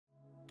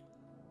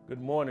Good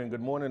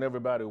morning,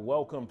 everybody.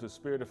 Welcome to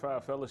Spirit of Fire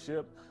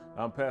Fellowship.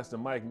 I'm Pastor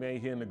Maye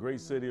here in the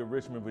great city of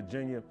Richmond,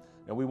 Virginia,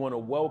 and we want to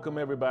welcome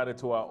everybody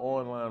to our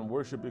online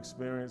worship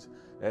experience.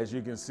 As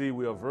you can see,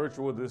 we are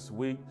virtual this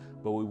week,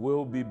 but we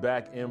will be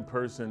back in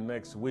person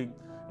next week.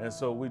 And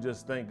so we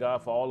just thank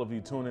God for all of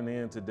you tuning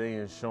in today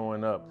and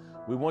showing up.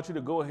 We want you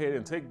to go ahead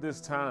and take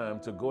this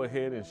time to go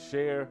ahead and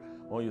share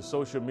on your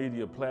social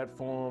media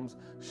platforms,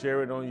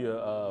 share it on your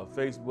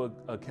Facebook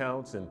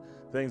accounts and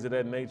things of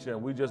that nature.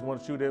 And we just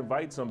want you to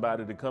invite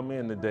somebody to come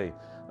in today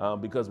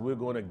because we're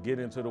going to get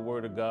into the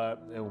Word of God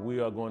and we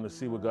are going to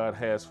see what God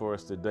has for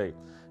us today.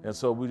 And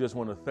so we just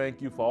want to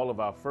thank you for all of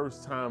our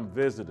first-time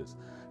visitors.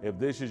 If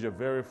this is your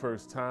very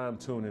first time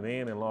tuning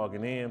in and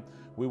logging in,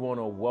 we want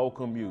to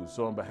welcome you.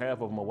 So on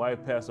behalf of my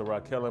wife, Pastor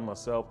Raquel, and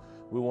myself,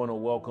 we want to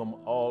welcome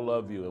all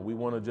of you. And we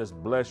want to just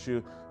bless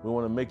you. We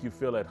want to make you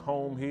feel at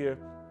home here.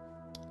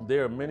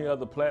 There are many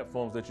other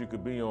platforms that you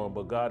could be on,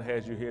 but God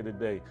has you here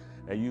today,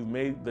 and you've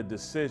made the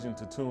decision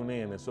to tune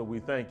in, and so we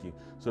thank you.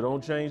 So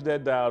don't change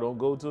that dial. Don't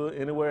go to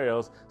anywhere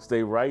else.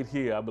 Stay right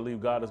here. I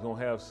believe God is going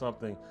to have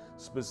something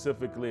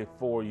specifically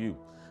for you.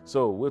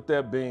 So with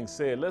that being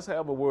said, let's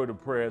have a word of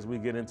prayer as we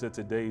get into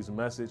today's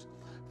message.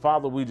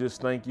 Father, we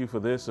just thank you for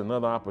this,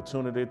 another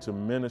opportunity to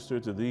minister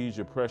to these,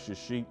 your precious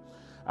sheep.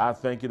 I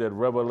thank you that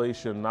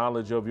revelation,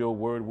 knowledge of your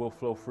word will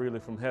flow freely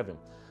from heaven,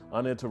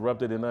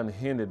 uninterrupted and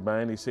unhindered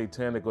by any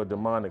satanic or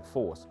demonic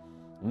force.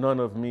 None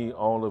of me,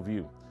 all of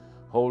you.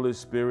 Holy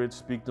Spirit,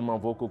 speak to my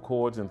vocal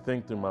cords and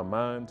think through my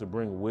mind to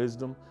bring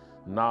wisdom,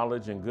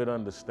 knowledge, and good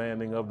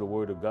understanding of the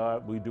word of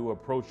God. We do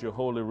approach your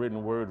holy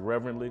written word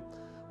reverently.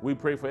 We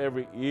pray for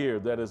every ear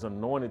that is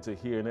anointed to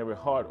hear and every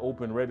heart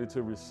open, ready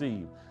to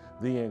receive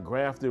the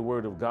engrafted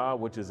word of God,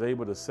 which is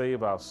able to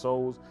save our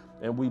souls.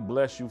 And we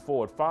bless you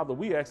for it. Father,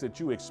 we ask that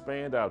you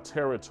expand our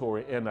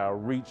territory and our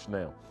reach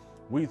now.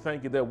 We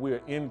thank you that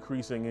we're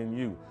increasing in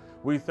you.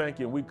 We thank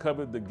you. We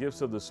covered the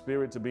gifts of the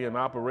Spirit to be in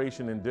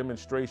operation and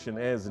demonstration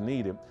as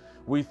needed.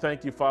 We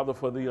thank you, Father,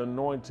 for the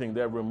anointing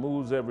that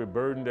removes every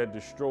burden, that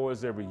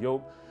destroys every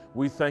yoke.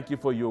 We thank you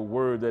for your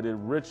word, that it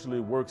richly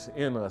works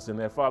in us, and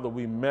that, Father,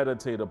 we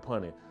meditate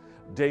upon it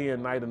day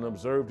and night and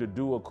observe to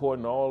do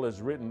according to all that's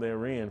written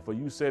therein. For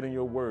you said in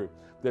your word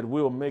that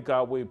we'll make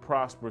our way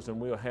prosperous and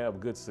we'll have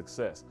good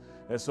success.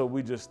 And so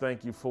we just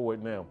thank you for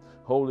it now.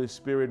 Holy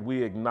Spirit,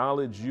 we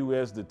acknowledge you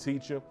as the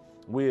teacher.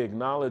 We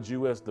acknowledge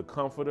you as the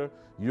comforter.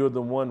 You're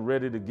the one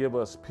ready to give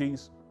us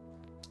peace.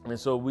 And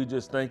so we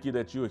just thank you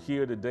that you're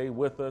here today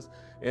with us,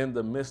 in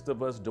the midst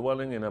of us,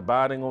 dwelling and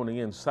abiding on the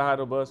inside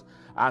of us.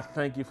 I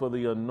thank you for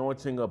the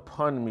anointing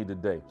upon me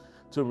today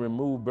to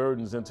remove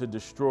burdens and to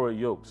destroy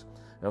yokes.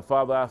 And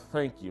Father, I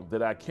thank you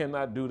that I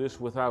cannot do this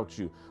without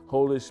you.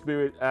 Holy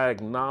Spirit, I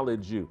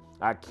acknowledge you.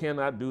 I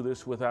cannot do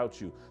this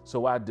without you.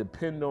 So I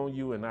depend on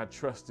you and I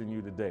trust in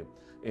you today.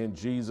 In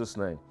Jesus'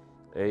 name,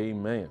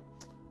 amen.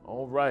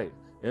 All right,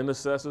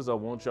 intercessors, I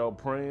want y'all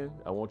praying.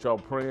 I want y'all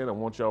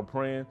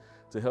praying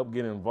to help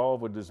get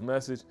involved with this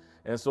message.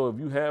 And so if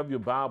you have your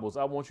Bibles,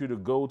 I want you to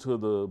go to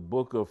the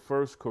book of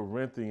 1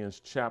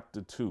 Corinthians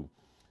chapter 2.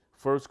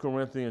 1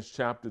 Corinthians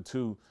chapter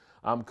 2.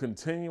 I'm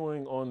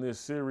continuing on this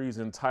series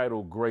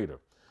entitled Greater.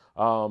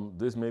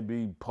 This may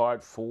be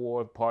part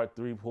 4, part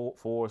 3,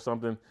 4,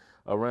 something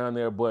around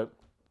there. But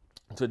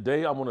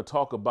today I want to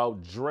talk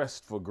about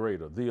dressed for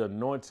greater, the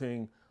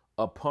anointing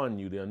upon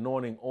you, the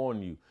anointing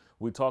on you.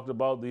 We talked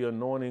about the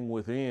anointing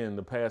within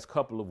the past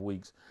couple of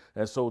weeks.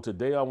 And so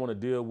today I want to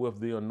deal with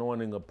the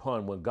anointing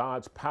upon. When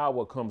God's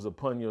power comes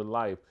upon your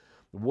life,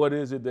 what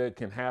is it that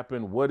can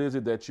happen? What is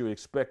it that you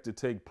expect to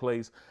take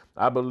place?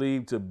 I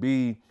believe to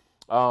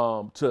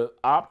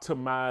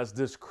optimize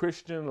this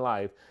Christian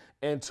life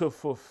and to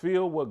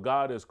fulfill what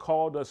God has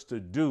called us to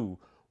do,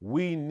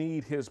 we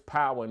need his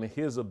power and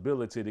his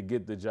ability to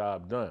get the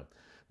job done.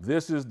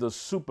 This is the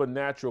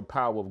supernatural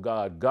power of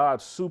God.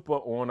 God's super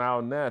on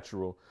our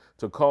natural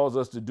to cause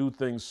us to do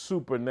things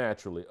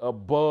supernaturally,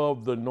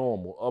 above the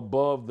normal,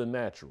 above the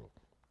natural.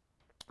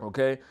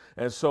 Okay?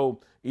 And so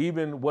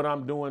even what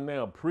I'm doing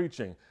now,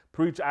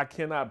 I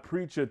cannot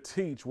preach or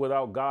teach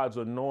without God's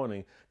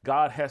anointing.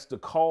 God has to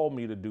call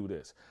me to do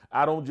this.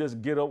 I don't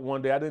just get up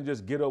one day. I didn't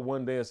just get up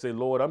one day and say,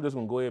 Lord, I'm just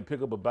going to go ahead and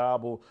pick up a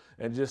Bible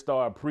and just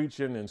start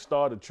preaching and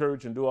start a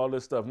church and do all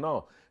this stuff.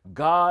 No,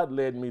 God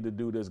led me to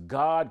do this.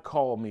 God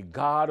called me.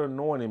 God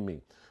anointed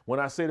me. When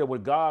I say that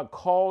when God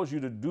calls you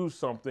to do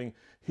something,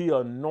 he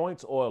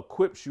anoints or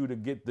equips you to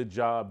get the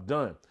job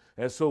done.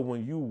 And so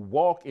when you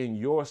walk in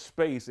your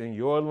space, in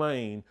your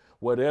lane,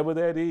 whatever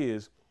that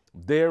is,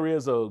 there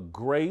is a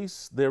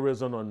grace, there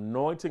is an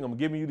anointing. I'm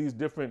giving you these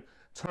different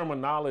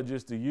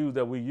terminologies to use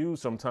that we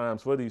use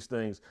sometimes for these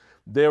things.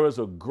 There is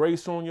a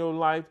grace on your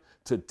life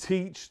to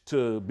teach,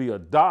 to be a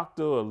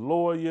doctor, a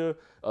lawyer,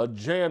 a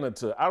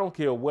janitor. I don't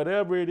care,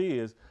 whatever it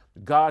is,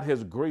 God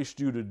has graced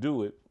you to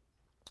do it.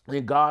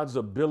 And God's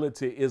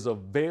ability is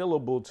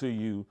available to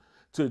you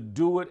to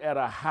do it at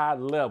a high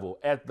level,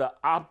 at the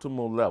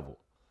optimal level,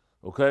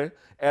 okay?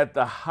 At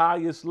the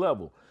highest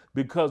level.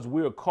 because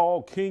we're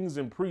called kings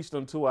and priests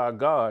unto our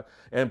God.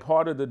 And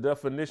part of the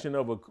definition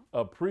of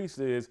a priest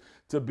is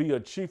to be a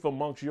chief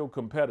amongst your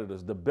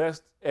competitors, the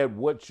best at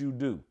what you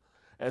do.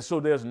 And so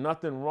there's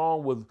nothing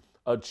wrong with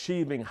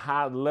achieving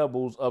high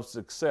levels of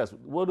success.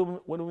 What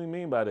do we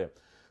mean by that?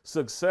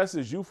 Success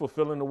is you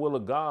fulfilling the will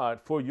of God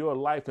for your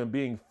life and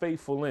being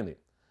faithful in it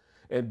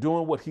and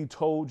doing what he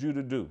told you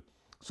to do.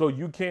 So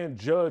you can't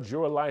judge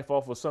your life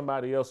off of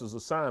somebody else's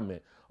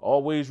assignment.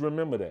 Always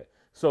remember that.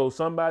 So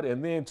somebody,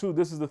 and then too,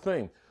 this is the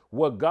thing.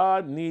 What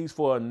God needs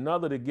for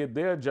another to get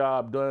their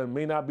job done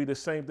may not be the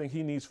same thing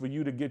he needs for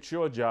you to get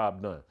your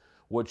job done.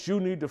 What you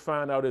need to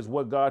find out is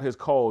what God has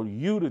called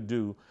you to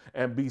do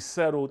and be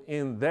settled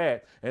in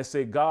that and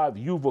say, God,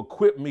 you've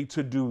equipped me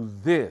to do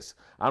this.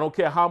 I don't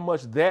care how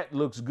much that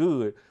looks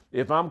good.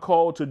 If I'm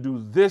called to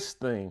do this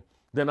thing,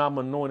 then I'm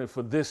anointed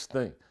for this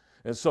thing.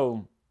 And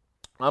so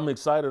I'm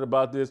excited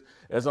about this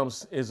as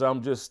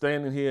I'm just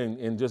standing here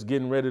and just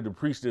getting ready to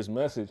preach this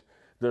message.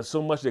 There's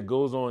so much that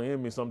goes on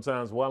in me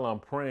sometimes while I'm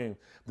praying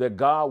that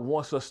God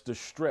wants us to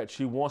stretch.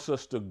 He wants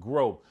us to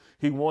grow.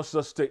 He wants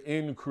us to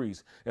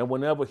increase. And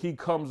whenever he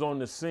comes on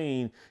the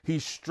scene, he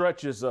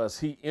stretches us.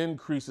 He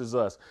increases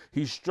us.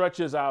 He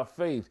stretches our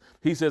faith.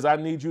 He says, I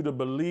need you to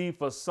believe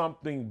for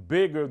something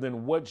bigger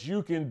than what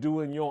you can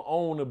do in your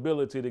own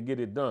ability to get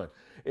it done.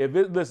 If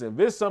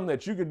it's something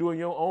that you can do in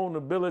your own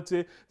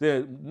ability,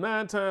 then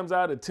 9 times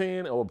out of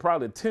 10, or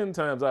probably 10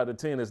 times out of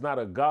 10, it's not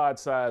a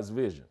God-sized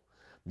vision.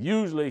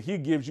 Usually he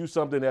gives you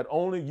something that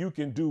only you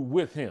can do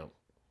with him.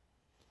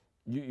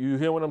 You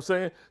hear what I'm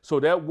saying? So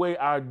that way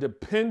our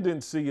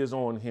dependency is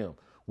on him.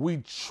 We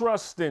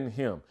trust in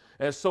him.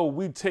 And so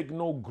we take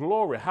no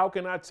glory. How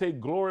can I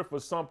take glory for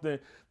something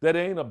that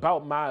ain't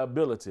about my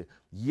ability?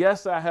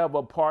 Yes, I have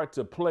a part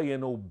to play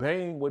in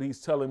obeying what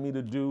he's telling me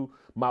to do,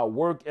 my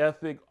work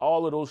ethic,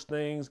 all of those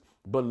things,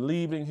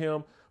 believing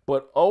him.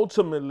 But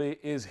ultimately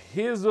it's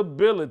his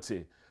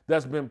ability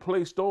that's been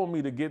placed on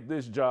me to get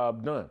this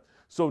job done.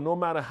 So no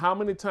matter how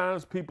many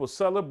times people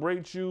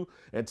celebrate you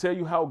and tell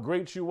you how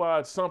great you are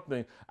at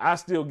something, I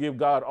still give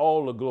God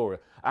all the glory.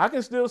 I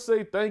can still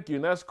say thank you,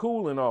 and that's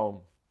cool and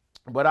all,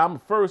 but I'm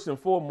first and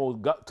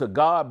foremost, to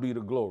God be the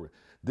glory.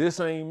 This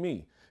ain't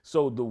me.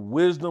 So the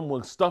wisdom,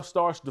 when stuff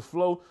starts to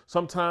flow,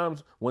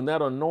 sometimes when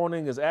that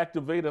anointing is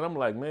activated, I'm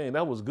like, man,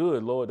 that was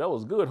good, Lord. That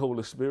was good,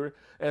 Holy Spirit.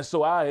 And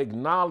so I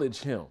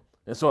acknowledge him.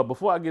 And so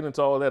before I get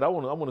into all that, I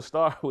want to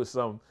start with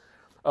something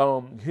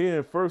here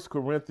in 1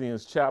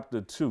 Corinthians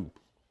chapter 2.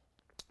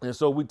 And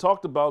so we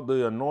talked about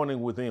the anointing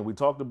within. We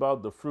talked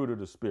about the fruit of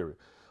the Spirit.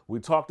 We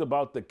talked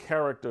about the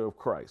character of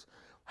Christ,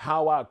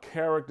 how our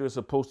character is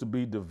supposed to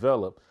be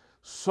developed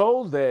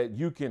so that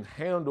you can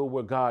handle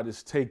where God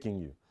is taking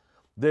you.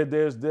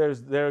 There's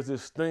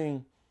this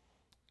thing,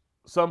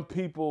 some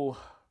people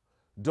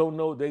don't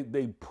know,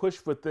 they push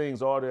for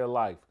things all their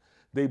life.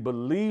 They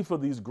believe for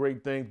these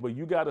great things, but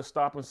you got to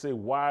stop and say,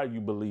 why are you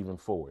believing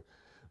for it?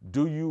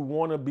 Do you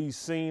want to be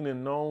seen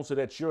and known so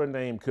that your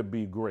name could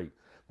be great?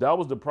 That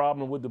was the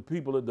problem with the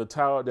people at the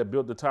tower that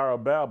built the Tower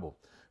of Babel.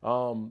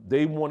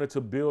 They wanted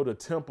to build a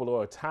temple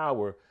or a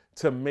tower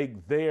to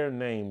make their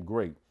name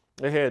great.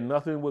 It had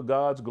nothing with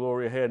God's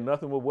glory. It had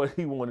nothing with what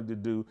he wanted to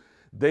do.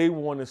 They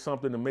wanted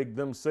something to make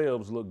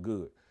themselves look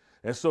good.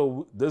 And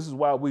so this is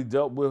why we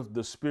dealt with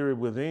the spirit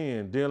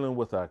within, dealing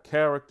with our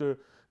character,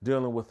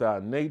 dealing with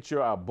our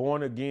nature, our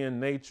born again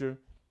nature,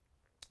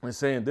 and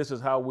saying this is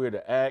how we're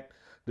to act.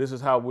 This is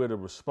how we're to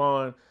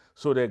respond,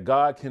 so that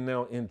God can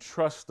now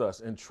entrust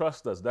us.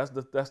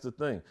 That's the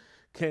thing.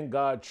 Can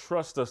God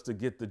trust us to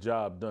get the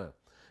job done?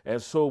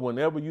 And so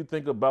whenever you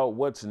think about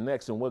what's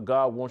next and what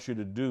God wants you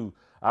to do,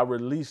 I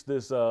released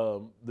this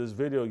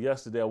video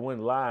yesterday. I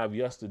went live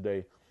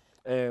yesterday.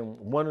 And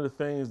one of the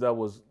things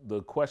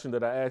the question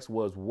that I asked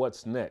was,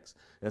 what's next?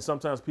 And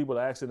sometimes people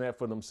are asking that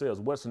for themselves.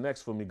 What's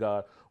next for me,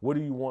 God? What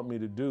do you want me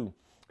to do?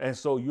 And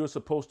so you're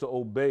supposed to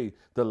obey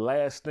the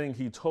last thing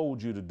he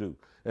told you to do.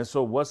 And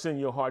so what's in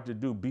your heart to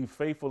do? Be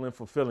faithful in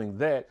fulfilling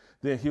that.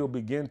 Then he'll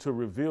begin to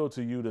reveal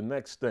to you the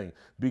next thing.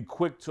 Be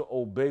quick to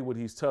obey what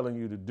he's telling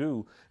you to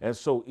do. And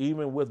so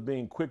even with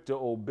being quick to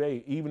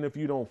obey, even if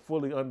you don't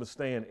fully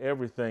understand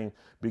everything,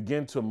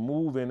 begin to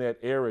move in that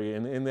area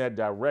and in that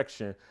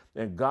direction.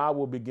 And God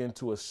will begin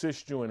to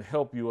assist you and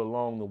help you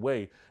along the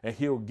way. And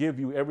he'll give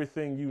you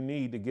everything you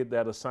need to get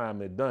that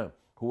assignment done.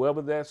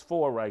 Whoever that's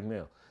for right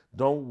now.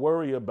 Don't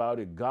worry about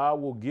it.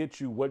 God will get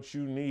you what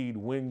you need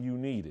when you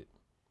need it.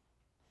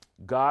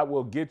 God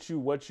will get you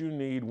what you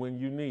need when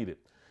you need it.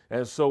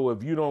 And so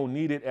if you don't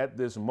need it at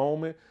this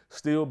moment,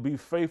 still be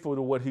faithful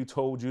to what he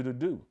told you to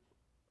do.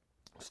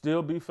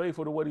 Still be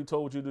faithful to what he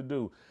told you to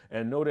do.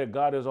 And know that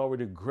God has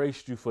already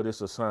graced you for this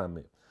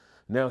assignment.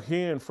 Now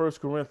here in 1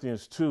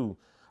 Corinthians 2,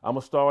 I'm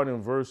going to start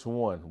in verse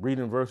 1,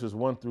 reading verses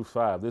 1 through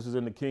 5. This is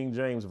in the King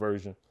James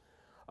Version.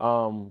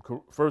 1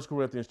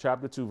 Corinthians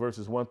chapter 2,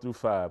 verses 1 through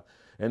 5.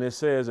 And it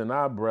says, and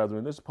I,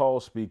 brethren, this is Paul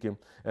speaking,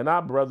 and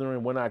I,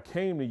 brethren, when I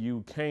came to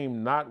you,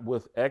 came not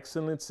with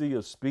excellency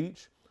of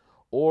speech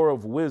or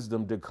of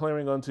wisdom,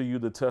 declaring unto you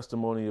the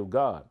testimony of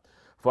God.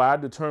 For I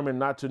determined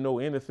not to know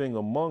anything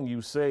among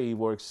you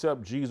save or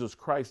except Jesus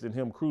Christ and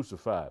him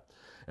crucified.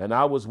 And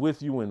I was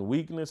with you in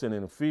weakness and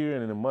in fear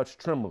and in much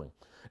trembling.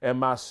 And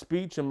my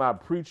speech and my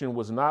preaching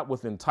was not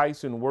with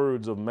enticing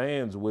words of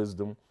man's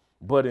wisdom,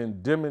 but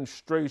in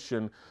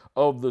demonstration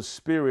of the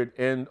Spirit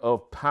and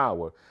of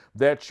power,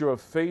 that your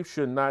faith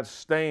should not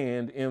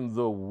stand in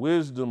the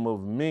wisdom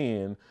of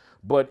men,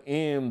 but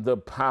in the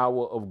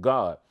power of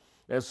God.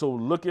 And so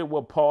look at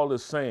what Paul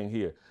is saying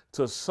here.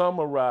 To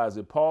summarize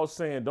it, Paul's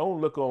saying, don't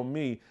look on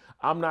me.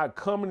 I'm not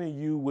coming to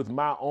you with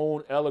my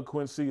own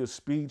eloquency of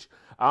speech.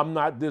 I'm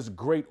not this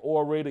great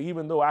orator,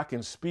 even though I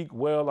can speak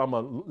well.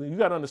 You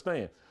got to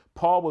understand,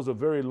 Paul was a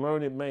very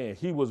learned man.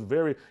 He was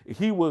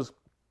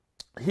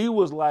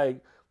like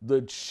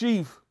the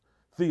chief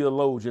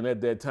theologian at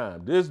that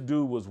time. This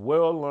dude was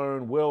well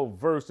learned, well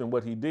versed in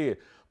what he did.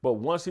 But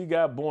once he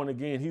got born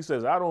again, he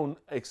says, I don't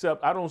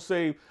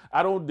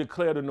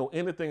declare to know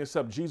anything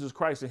except Jesus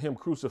Christ and him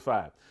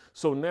crucified.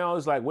 So now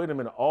it's like, wait a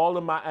minute, all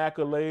of my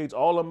accolades,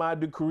 all of my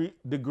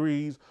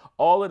degrees,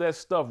 all of that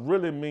stuff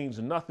really means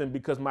nothing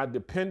because my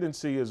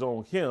dependency is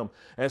on him.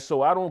 And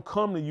so I don't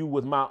come to you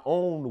with my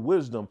own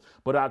wisdom,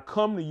 but I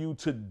come to you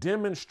to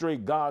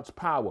demonstrate God's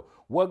power.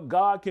 What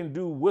God can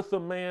do with a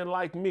man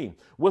like me,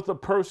 with a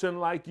person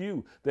like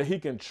you, that he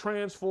can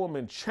transform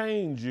and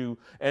change you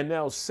and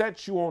now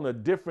set you on a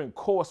different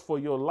course for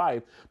your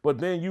life. But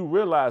then you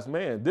realize,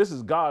 man, this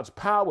is God's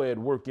power at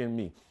work in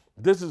me.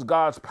 This is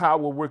God's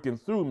power working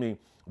through me,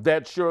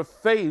 that your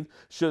faith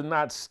should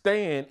not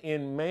stand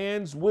in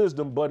man's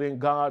wisdom, but in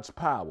God's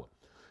power.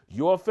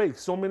 Your faith,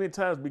 so many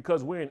times,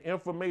 because we're in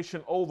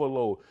information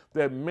overload,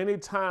 that many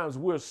times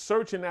we're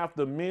searching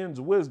after men's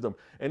wisdom.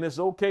 And it's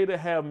okay to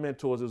have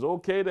mentors. It's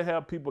okay to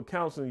have people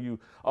counseling you.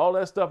 All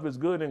that stuff is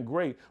good and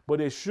great,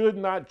 but it should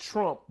not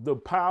trump the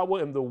power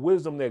and the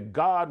wisdom that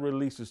God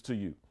releases to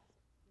you.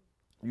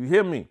 You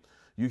hear me?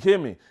 You hear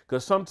me?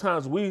 Because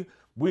sometimes we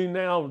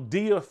now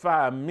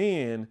deify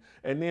men,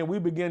 and then we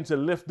begin to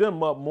lift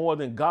them up more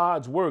than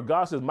God's word.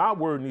 God says, my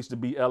word needs to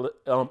be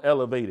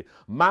elevated.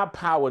 My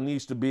power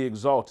needs to be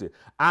exalted.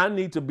 I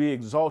need to be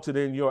exalted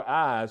in your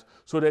eyes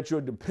so that your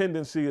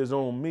dependency is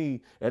on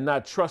me and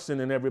not trusting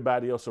in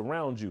everybody else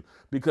around you.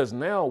 Because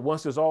now,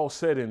 once it's all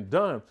said and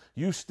done,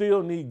 you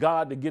still need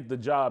God to get the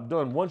job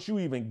done. Once you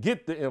even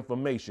get the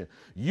information,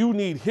 you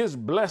need his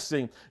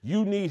blessing.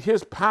 You need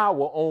his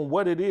power on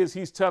what it is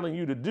he's telling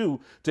you to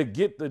do to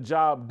get the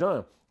job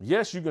done.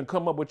 Yes, you can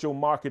come up with your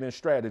marketing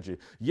strategy.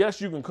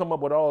 Yes, you can come up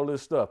with all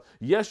this stuff.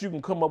 Yes, you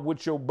can come up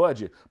with your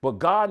budget. But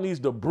God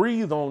needs to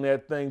breathe on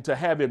that thing to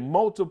have it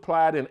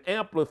multiplied and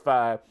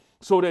amplified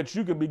so that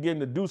you can begin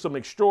to do some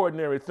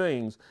extraordinary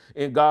things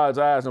in God's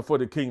eyes and for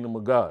the kingdom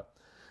of God.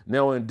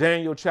 Now, in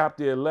Daniel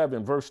chapter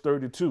 11, verse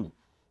 32,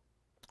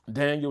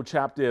 Daniel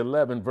chapter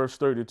 11, verse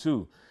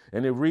 32,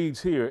 and it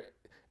reads here,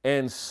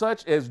 and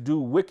such as do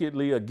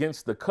wickedly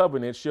against the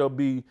covenant shall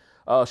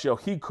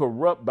he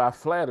corrupt by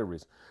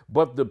flatteries.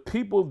 But the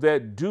people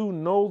that do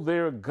know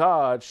their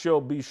God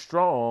shall be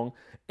strong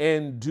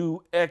and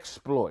do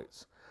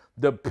exploits.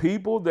 The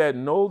people that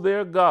know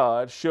their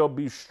God shall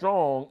be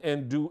strong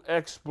and do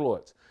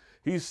exploits.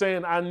 He's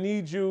saying, I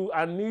need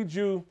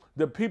you,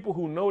 the people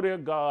who know their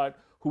God,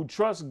 who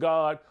trust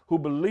God, who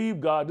believe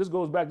God.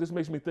 This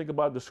makes me think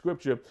about the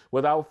scripture,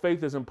 without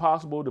faith it's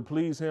impossible to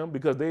please him,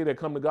 because they that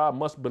come to God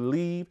must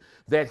believe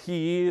that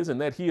he is and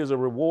that he is a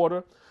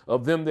rewarder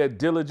of them that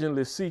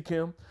diligently seek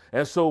him.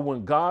 And so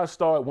when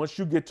once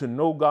you get to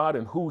know God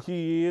and who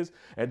he is,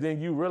 and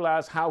then you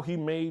realize how he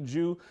made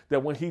you,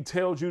 that when he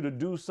tells you to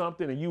do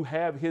something and you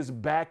have his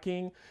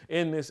backing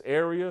in this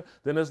area,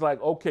 then it's like,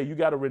 okay, you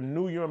got to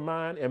renew your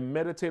mind and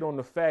meditate on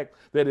the fact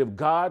that if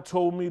God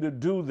told me to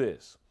do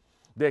this,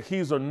 that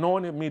he's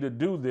anointed me to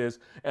do this,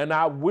 and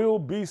I will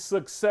be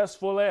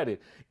successful at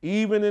it.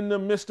 Even in the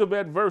midst of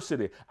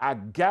adversity, I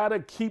got to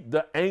keep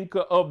the anchor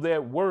of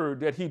that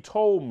word that he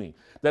told me,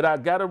 that I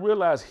got to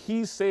realize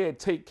he said,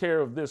 take care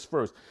of this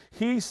first.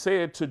 He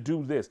said to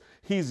do this.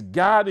 He's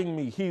guiding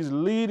me. He's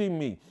leading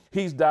me.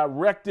 He's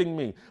directing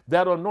me.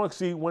 That anointing,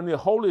 see, when the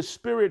Holy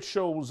Spirit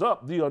shows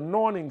up, the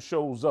anointing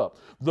shows up.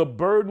 The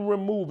burden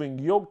removing,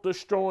 yoke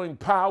destroying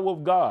power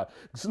of God.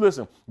 So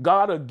listen,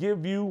 God will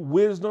give you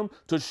wisdom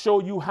to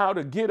show you how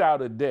to get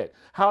out of debt,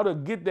 how to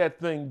get that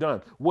thing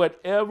done.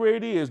 Whatever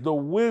it is, the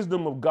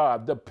wisdom of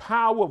God, the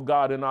power of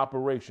God in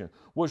operation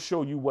will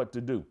show you what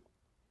to do.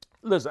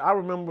 Listen, I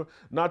remember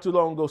not too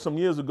long ago, some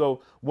years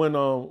ago, when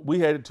we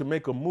had to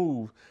make a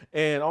move,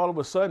 and all of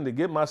a sudden to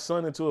get my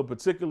son into a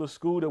particular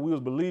school that we was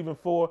believing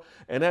for,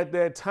 and at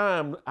that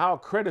time, our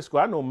credit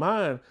score, I know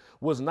mine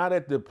was not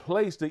at the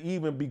place to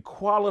even be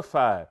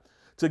qualified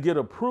to get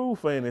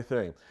approved for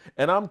anything.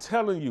 And I'm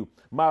telling you,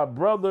 my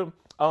brother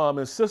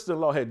and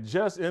sister-in-law had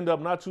just ended up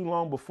not too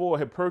long before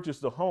had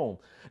purchased a home,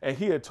 and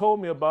he had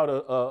told me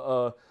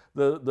about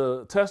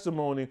the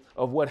testimony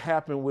of what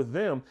happened with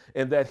them,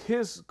 and that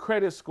his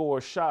credit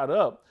score shot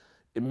up,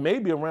 it may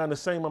be around the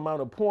same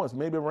amount of points,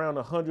 maybe around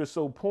 100 or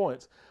so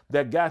points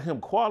that got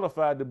him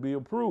qualified to be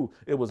approved.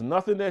 It was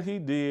nothing that he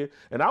did,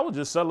 and I was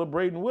just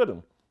celebrating with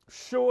him.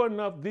 sure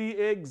enough, the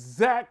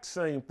exact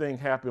same thing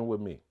happened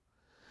with me.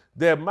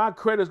 That my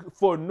credit,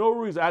 for no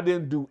reason, I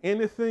didn't do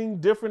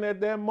anything different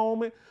at that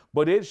moment,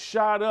 but it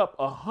shot up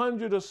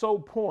 100 or so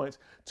points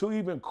to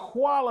even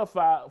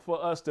qualify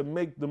for us to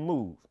make the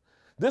move.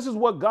 This is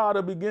what God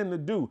will begin to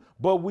do,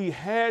 but we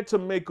had to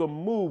make a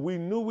move. We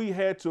knew we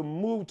had to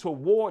move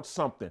towards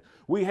something.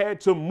 We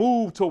had to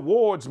move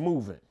towards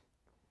moving.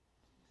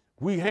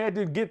 We had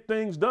to get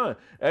things done.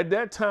 At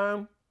that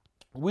time,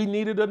 we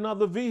needed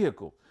another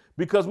vehicle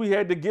because we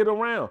had to get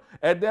around.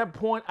 At that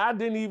point, I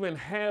didn't even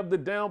have the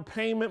down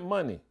payment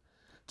money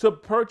to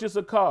purchase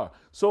a car.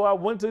 So I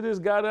went to this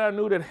guy that I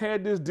knew that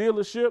had this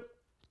dealership,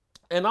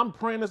 and I'm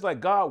praying, it's like,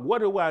 God, what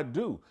do I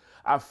do?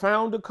 I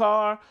found a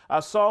car.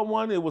 I saw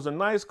one. It was a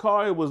nice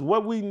car. It was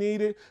what we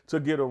needed to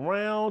get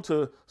around,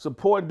 to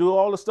support, do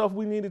all the stuff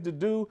we needed to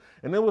do.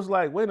 And it was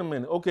like, wait a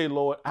minute. Okay,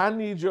 Lord, I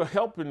need your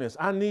help in this.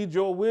 I need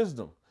your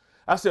wisdom.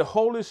 I said,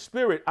 Holy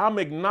Spirit, I'm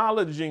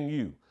acknowledging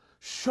you.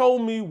 Show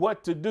me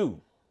what to do.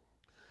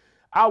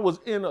 I was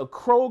in a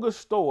Kroger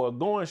store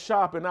going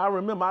shopping. I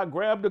remember I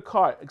grabbed the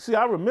cart. See,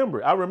 I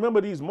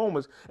remember these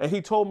moments, and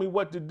he told me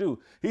what to do.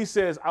 He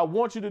says, I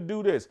want you to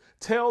do this.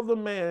 Tell the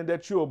man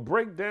that you'll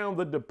break down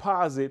the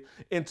deposit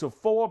into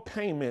 4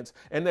 payments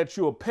and that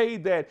you'll pay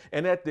that.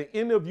 And at the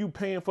end of you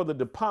paying for the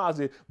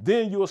deposit,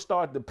 then you'll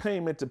start the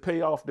payment to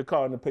pay off the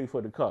car and to pay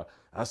for the car.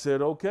 I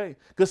said, okay.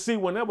 Because see,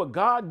 whenever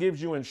God gives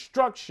you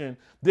instruction,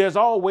 there's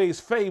always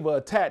favor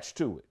attached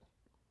to it.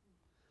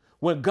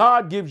 When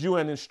God gives you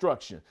an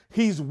instruction,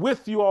 he's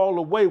with you all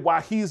the way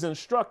while he's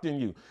instructing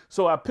you.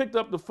 So I picked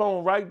up the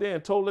phone right there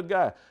and told the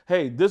guy,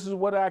 hey, this is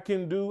what I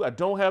can do. I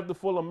don't have the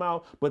full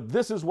amount, but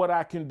this is what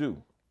I can do.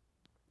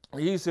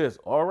 And he says,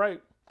 all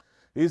right.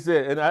 He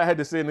said, and I had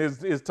to say in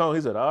his tone,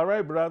 he said, all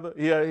right, brother.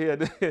 He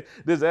had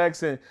this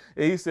accent.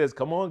 And he says,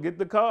 come on, get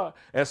the car.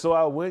 And so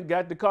I went,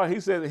 got the car.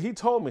 He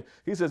told me,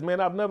 he says,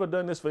 man, I've never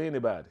done this for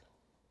anybody.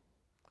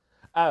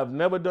 I have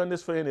never done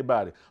this for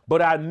anybody,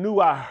 but I knew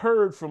I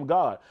heard from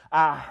God.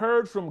 I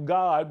heard from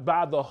God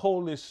by the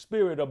Holy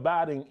Spirit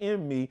abiding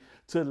in me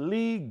to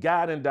lead,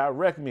 guide, and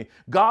direct me.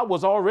 God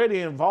was already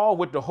involved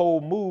with the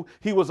whole move.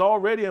 He was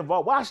already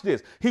involved. Watch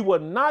this. He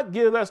would not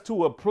get us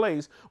to a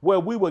place where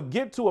we would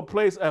get to a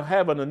place of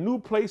having a new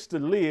place to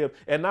live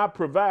and not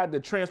provide the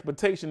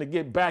transportation to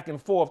get back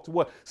and forth to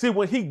what. See,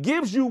 when he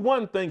gives you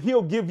one thing,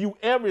 he'll give you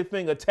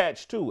everything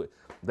attached to it.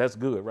 That's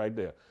good right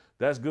there.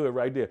 That's good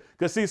right there.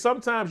 Because see,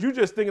 sometimes you're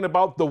just thinking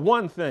about the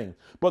one thing,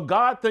 but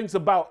God thinks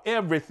about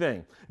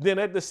everything. Then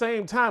at the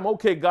same time,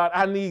 okay, God,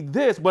 I need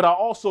this, but I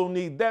also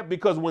need that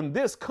because when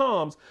this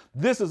comes,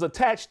 this is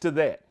attached to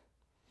that.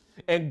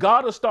 And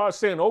God will start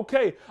saying,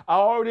 okay, I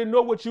already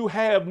know what you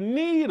have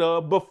need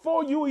of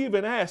before you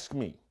even ask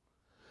me,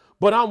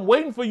 but I'm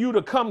waiting for you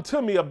to come to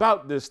me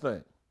about this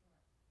thing.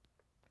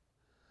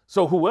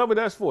 So whoever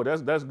that's for,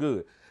 that's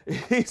good.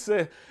 He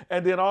said,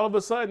 and then all of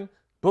a sudden,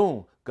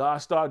 boom, God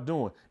started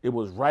doing. It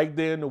was right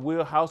there in the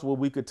wheelhouse where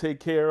we could take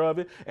care of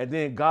it. And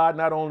then God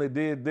not only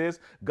did this,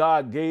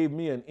 God gave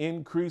me an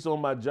increase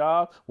on my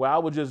job where I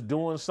was just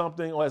doing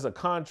something as a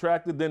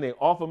contractor. Then they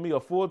offered me a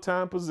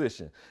full-time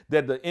position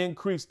that the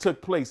increase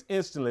took place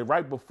instantly,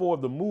 right before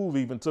the move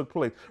even took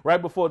place,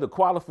 right before the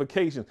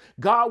qualifications.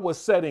 God was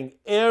setting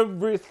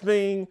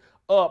everything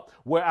up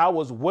where I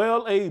was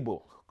well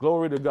able,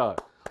 glory to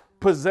God,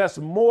 possess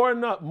more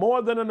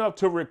than enough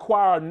to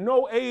require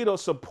no aid or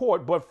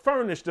support, but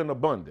furnished in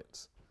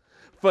abundance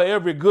for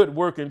every good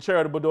work and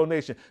charitable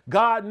donation.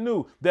 God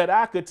knew that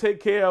I could take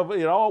care of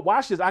it all.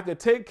 Watch this. I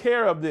could take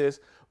care of this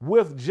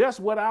with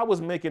just what I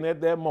was making at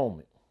that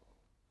moment.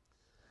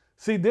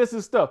 See, this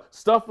is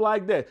stuff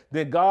like that.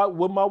 Then God,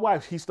 with my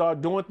wife, he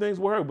started doing things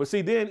with her. But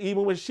see, then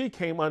even when she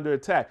came under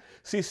attack,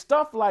 see,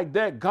 stuff like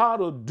that God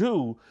will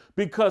do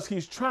because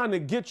he's trying to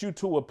get you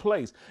to a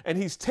place and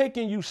he's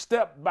taking you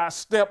step by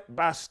step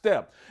by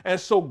step. And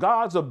so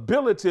God's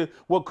ability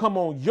will come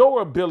on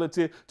your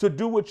ability to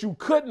do what you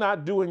could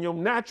not do in your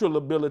natural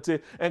ability.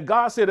 And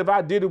God said, if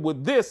I did it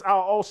with this, I'll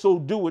also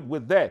do it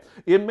with that.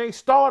 It may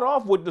start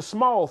off with the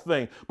small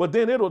thing, but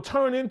then it'll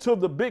turn into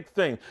the big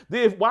thing.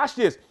 Then watch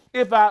this.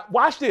 If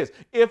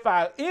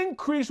I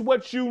increase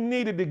what you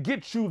needed to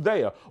get you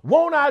there,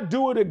 won't I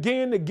do it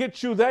again to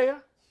get you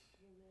there?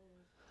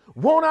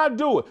 Won't I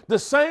do it? The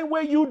same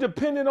way you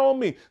depended on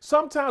me.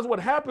 Sometimes what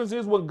happens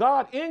is when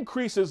God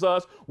increases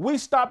us, we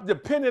stop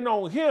depending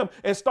on him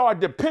and start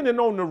depending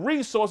on the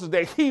resources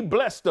that he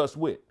blessed us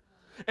with.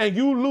 And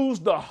you lose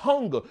the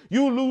hunger.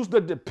 You lose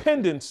the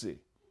dependency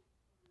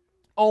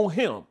on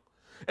him.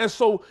 And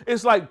so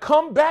it's like,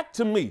 come back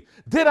to me.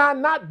 Did I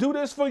not do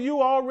this for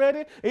you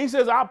already? And he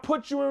says, I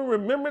put you in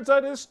remembrance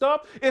of this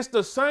stuff. It's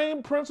the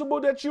same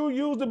principle that you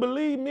use to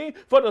believe me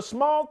for the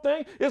small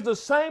thing. It's the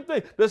same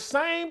thing. The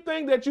same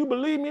thing that you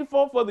believe me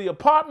for the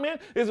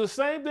apartment is the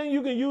same thing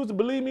you can use to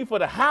believe me for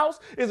the house.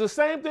 It's the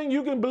same thing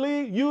you can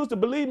use to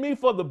believe me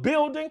for the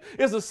building.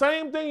 It's the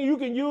same thing you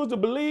can use to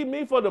believe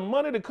me for the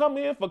money to come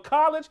in for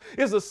college.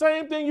 It's the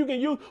same thing you can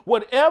use.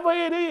 Whatever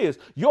it is,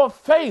 your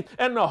faith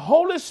and the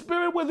Holy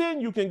Spirit within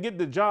you can get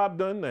the job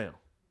done now.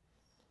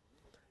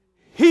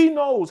 He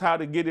knows how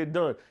to get it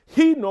done.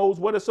 He knows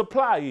what a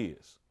supply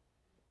is.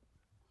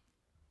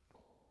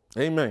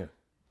 Amen.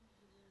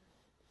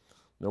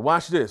 Now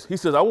watch this. He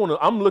says,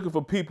 I'm looking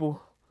for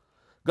people.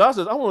 God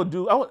says,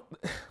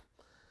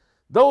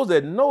 those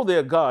that know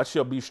their God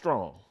shall be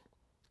strong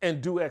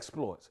and do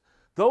exploits.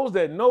 Those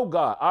that know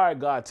God, all right,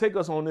 God, take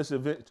us on this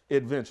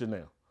adventure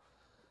now.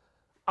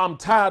 I'm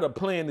tired of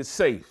playing it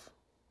safe.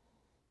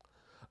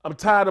 I'm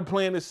tired of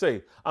playing it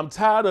safe. I'm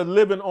tired of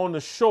living on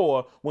the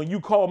shore when you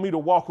call me to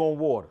walk on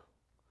water.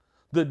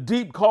 The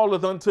deep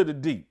calleth unto the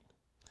deep.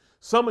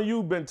 Some of you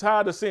have been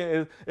tired of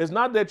saying it's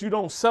not that you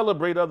don't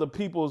celebrate other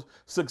people's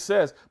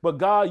success, but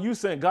God, you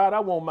saying, God, I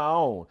want my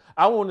own.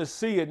 I want to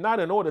see it not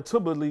in order to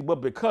believe,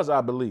 but because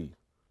I believe.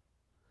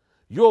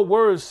 Your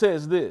word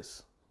says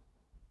this.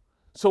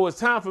 So it's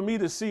time for me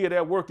to see it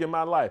at work in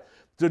my life,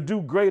 to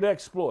do great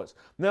exploits.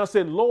 Now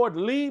say, Lord,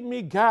 lead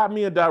me, guide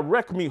me, and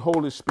direct me,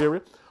 Holy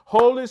Spirit.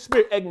 Holy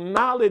Spirit,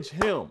 acknowledge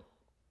him.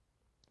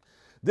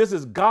 This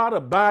is God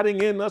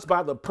abiding in us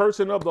by the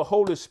person of the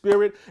Holy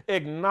Spirit.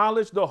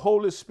 Acknowledge the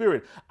Holy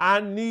Spirit. I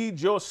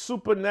need your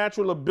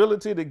supernatural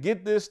ability to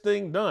get this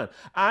thing done.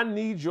 I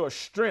need your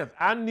strength.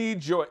 I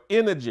need your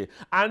energy.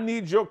 I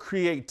need your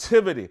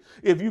creativity.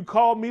 If you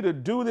call me to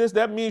do this,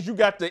 that means you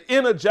got to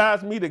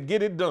energize me to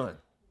get it done.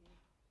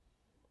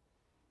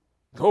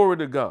 Glory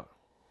to God.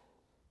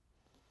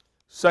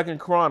 Second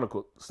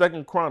Chronicles,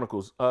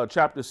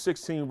 chapter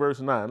 16,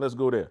 verse 9. Let's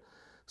go there.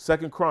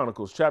 Second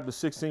Chronicles, chapter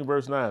 16,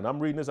 verse 9. I'm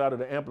reading this out of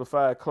the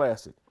Amplified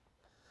Classic.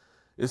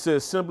 It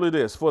says simply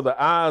this: for the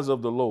eyes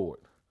of the Lord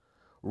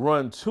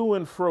run to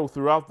and fro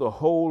throughout the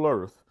whole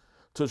earth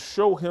to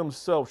show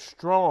himself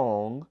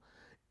strong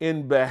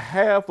in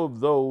behalf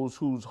of those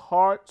whose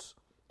hearts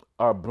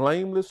are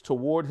blameless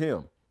toward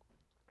him.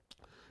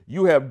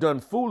 You have done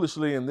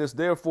foolishly in this,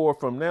 therefore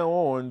from now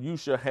on you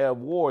shall have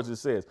wars, it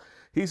says.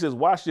 He says,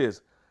 watch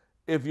this.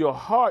 If your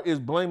heart is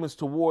blameless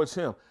towards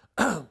him,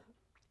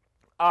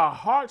 our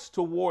hearts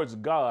towards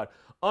God,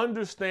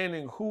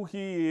 understanding who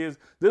he is.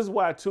 This is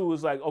why, too,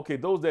 it's like, okay,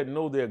 those that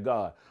know their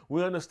God,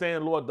 we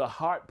understand, Lord, the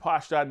heart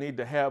posture I need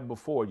to have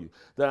before you,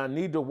 that I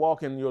need to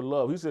walk in your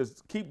love. He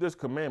says, keep this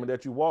commandment,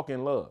 that you walk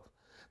in love,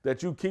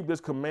 that you keep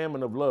this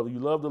commandment of love. You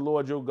love the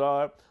Lord your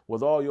God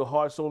with all your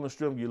heart, soul, and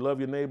strength. You love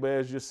your neighbor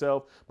as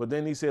yourself. But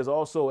then he says,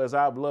 also, as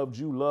I've loved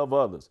you, love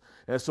others.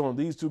 And so on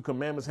these two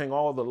commandments hang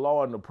all the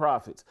law and the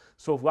prophets.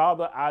 So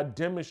Father, I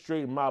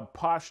demonstrate my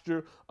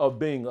posture of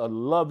being a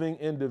loving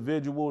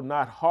individual,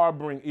 not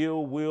harboring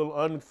ill will,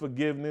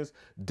 unforgiveness,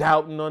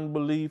 doubt, and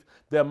unbelief,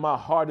 that my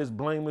heart is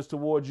blameless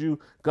towards you.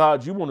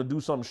 God, you want to do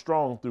something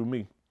strong through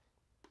me.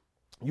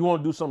 You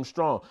want to do something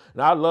strong.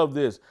 And I love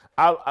this.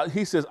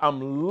 He says,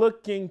 I'm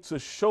looking to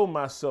show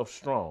myself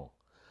strong.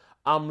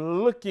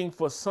 I'm looking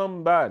for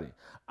somebody.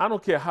 I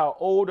don't care how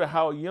old or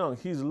how young.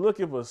 He's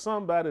looking for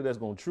somebody that's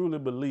going to truly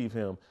believe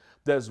him,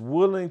 that's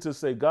willing to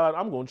say, God,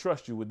 I'm going to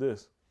trust you with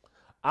this.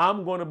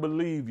 I'm going to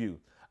believe you.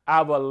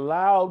 I've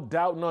allowed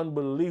doubt and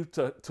unbelief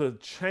to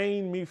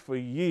chain me for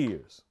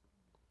years.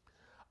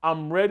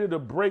 I'm ready to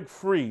break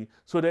free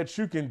so that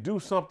you can do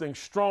something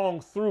strong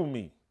through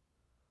me.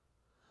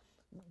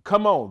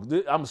 Come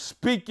on, I'm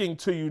speaking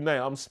to you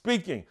now. I'm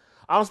speaking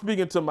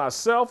to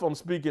myself. I'm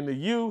speaking to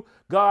you.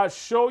 God,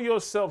 show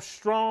yourself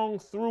strong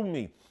through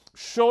me.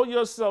 Show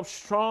yourself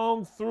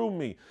strong through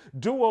me.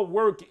 Do a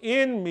work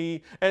in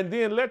me, and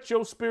then let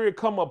your spirit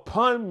come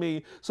upon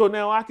me so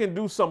now I can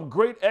do some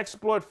great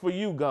exploit for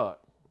you, God.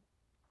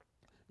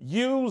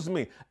 Use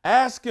me.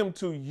 Ask him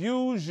to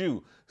use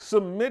you.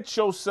 Submit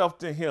yourself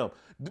to him.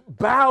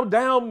 Bow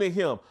down to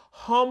him.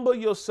 Humble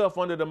yourself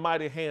under the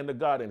mighty hand of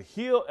God, and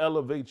he'll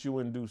elevate you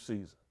in due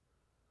season.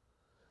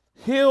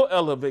 He'll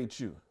elevate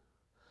you.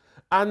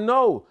 I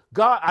know,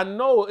 God, I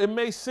know it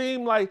may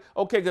seem like,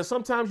 okay, because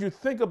sometimes you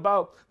think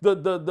about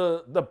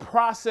the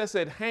process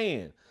at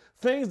hand,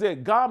 things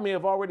that God may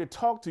have already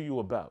talked to you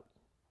about,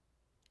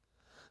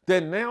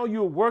 that now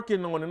you're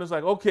working on, and it's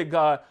like, okay,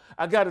 God,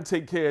 I got to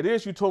take care of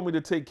this. You told me to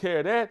take care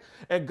of that.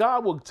 And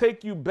God will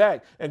take you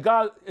back. And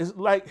God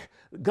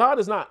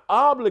is not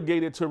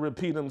obligated to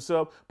repeat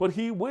himself, but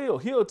he will.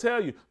 He'll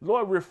tell you,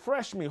 Lord,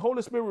 refresh me.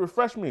 Holy Spirit,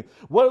 refresh me.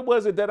 What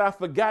was it that I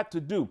forgot to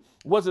do?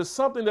 Was it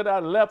something that I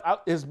left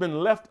out, has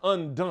been left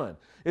undone?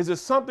 Is it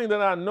something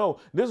that I know?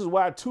 This is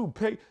why, too,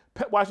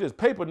 watch this,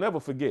 paper never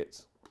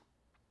forgets.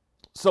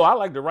 So I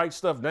like to write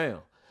stuff down.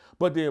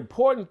 But the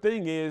important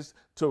thing is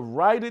to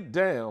write it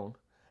down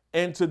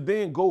and to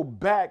then go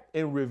back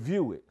and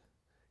review it.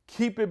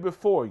 Keep it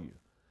before you.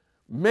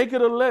 Make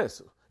it a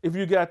list if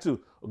you got to.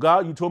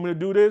 God, you told me to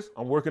do this.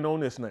 I'm working on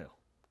this now.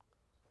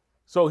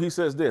 So he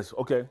says this,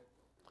 okay.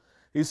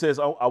 He says,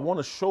 I want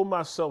to show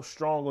myself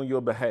strong on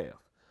your behalf.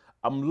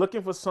 I'm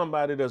looking for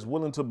somebody that's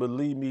willing to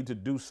believe me to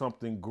do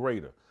something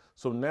greater.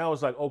 So now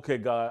it's like, okay,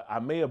 God, I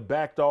may have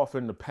backed off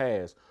in the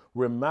past.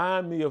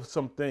 Remind me of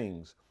some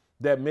things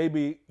that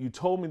maybe you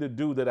told me to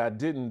do that I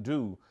didn't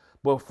do,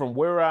 but from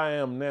where I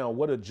am now,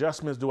 what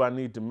adjustments do I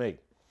need to make?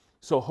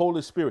 So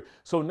Holy Spirit.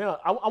 So now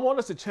I want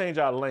us to change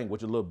our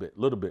language a little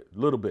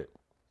bit.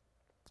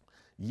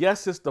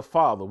 Yes, it's the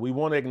Father. We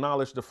want to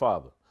acknowledge the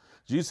Father.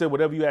 Jesus said,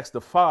 whatever you ask the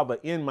Father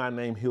in my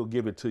name, he'll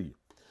give it to you.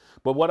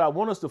 But what I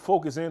want us to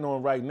focus in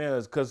on right now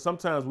is because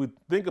sometimes we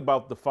think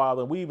about the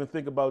Father and we even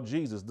think about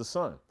Jesus, the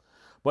Son.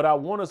 But I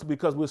want us,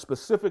 because we're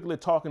specifically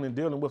talking and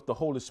dealing with the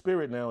Holy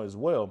Spirit now as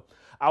well,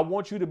 I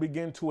want you to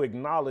begin to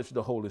acknowledge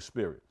the Holy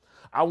Spirit.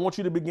 I want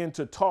you to begin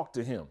to talk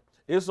to him.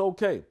 It's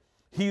okay.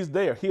 He's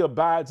there. He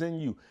abides in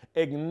you.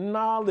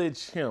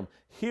 Acknowledge him.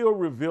 He'll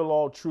reveal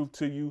all truth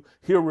to you.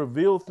 He'll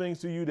reveal things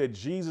to you that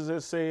Jesus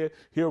has said.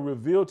 He'll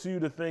reveal to you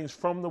the things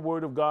from the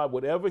word of God.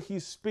 Whatever he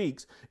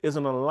speaks is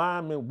in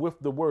alignment with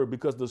the word,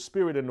 because the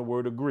Spirit and the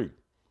word agree.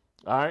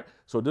 All right.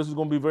 So this is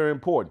going to be very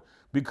important,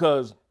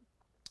 because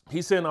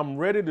he said, I'm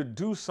ready to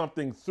do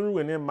something through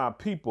and in my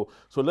people.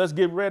 So let's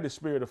get ready,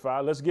 Spirit of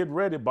Fire. Let's get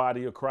ready,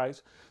 body of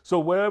Christ. So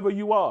wherever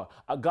you are,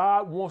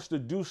 God wants to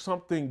do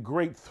something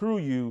great through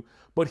you,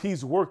 but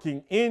he's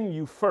working in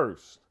you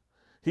first.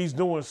 He's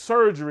doing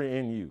surgery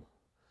in you.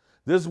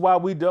 This is why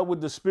we dealt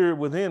with the spirit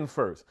within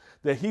first,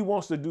 that he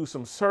wants to do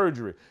some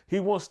surgery. He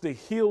wants to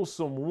heal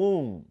some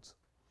wounds.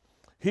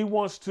 He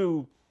wants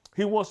to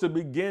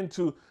begin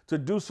to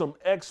do some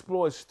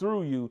exploits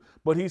through you.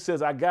 But he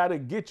says, I got to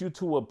get you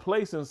to a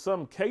place in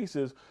some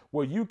cases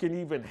where you can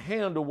even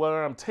handle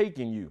where I'm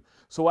taking you.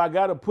 So I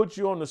got to put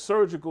you on the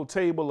surgical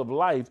table of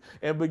life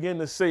and begin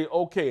to say,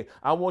 okay,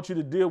 I want you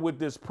to deal with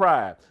this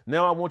pride.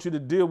 Now I want you to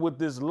deal with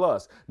this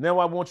lust. Now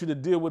I want you to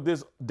deal with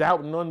this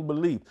doubt and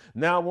unbelief.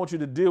 Now I want you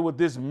to deal with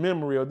this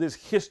memory or this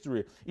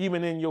history,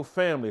 even in your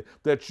family,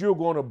 that you're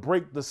going to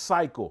break the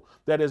cycle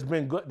that is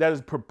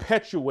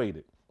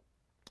perpetuated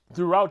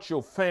throughout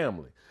your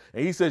family.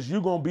 And he says,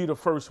 you're going to be the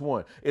first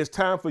one. It's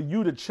time for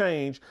you to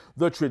change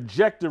the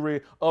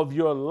trajectory of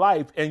your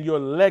life and your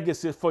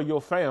legacy for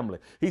your family.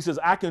 He says,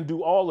 I can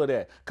do all of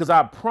that because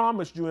I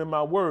promised you in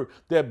my word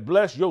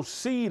that your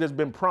seed has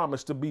been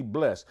promised to be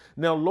blessed.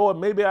 Now, Lord,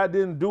 maybe I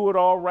didn't do it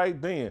all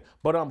right then,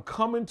 but I'm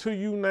coming to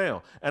you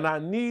now and I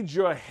need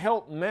your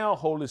help now,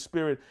 Holy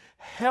Spirit.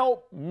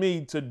 Help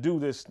me to do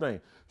this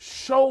thing.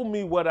 Show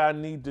me what I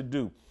need to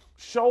do.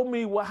 Show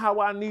me how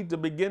I need to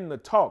begin to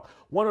talk.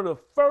 One of the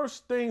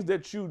first things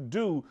that you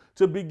do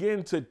to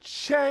begin to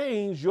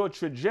change your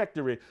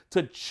trajectory,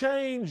 to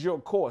change your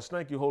course,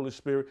 thank you, Holy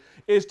Spirit,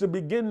 is to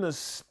begin to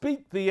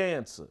speak the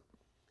answer.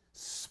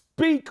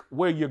 Speak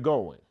where you're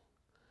going.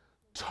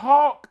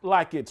 Talk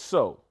like it's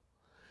so.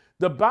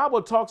 The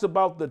Bible talks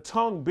about the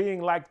tongue being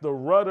like the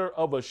rudder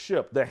of a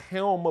ship, the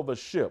helm of a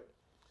ship.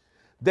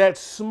 That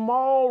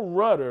small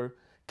rudder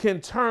can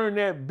turn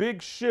that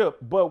big ship,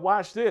 but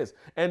watch this.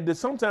 And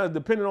sometimes,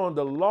 depending on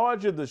the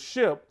larger the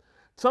ship,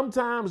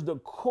 sometimes the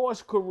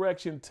course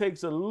correction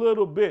takes a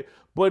little bit,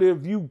 but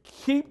if you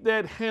keep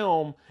that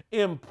helm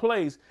in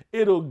place,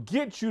 it'll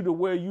get you to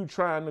where you're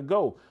trying to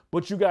go,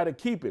 but you got to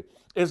keep it.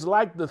 It's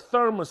like the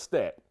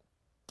thermostat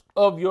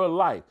of your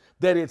life,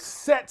 that it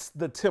sets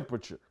the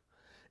temperature.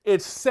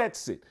 It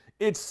sets it.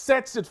 It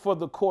sets it for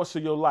the course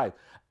of your life.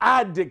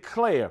 I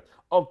declare,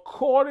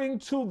 according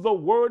to the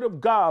word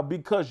of God,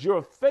 because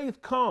your faith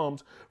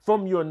comes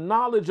from your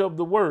knowledge of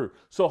the word.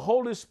 So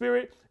Holy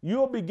Spirit,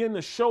 you'll begin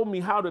to show me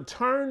how to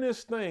turn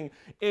this thing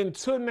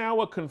into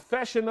now a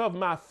confession of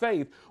my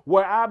faith,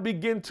 where I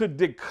begin to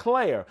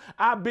declare,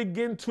 I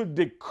begin to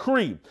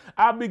decree,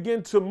 I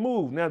begin to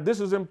move. Now, this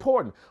is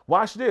important.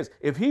 Watch this.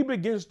 If he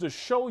begins to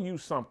show you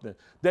something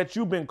that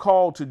you've been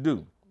called to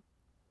do,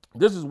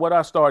 this is what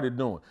I started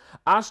doing.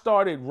 I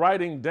started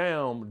writing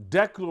down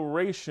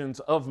declarations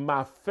of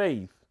my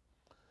faith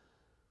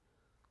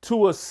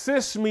to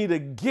assist me to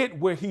get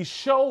where he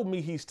showed me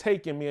he's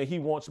taking me and he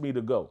wants me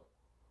to go.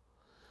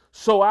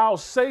 So I'll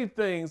say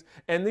things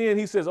and then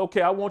he says,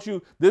 okay,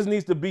 this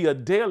needs to be a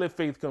daily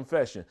faith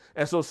confession.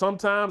 And so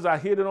sometimes I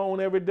hit it on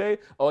every day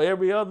or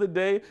every other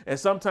day. And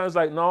sometimes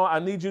no, I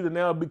need you to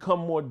now become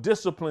more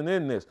disciplined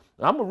in this.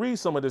 I'm going to read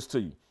some of this to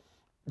you.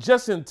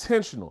 Just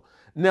intentional.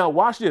 Now,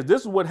 watch this. This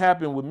is what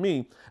happened with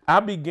me. I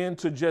began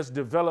to just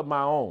develop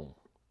my own.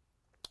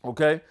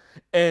 Okay.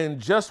 And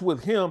just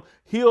with him,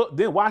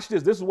 then watch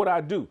this. This is what I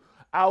do.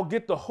 I'll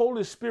get the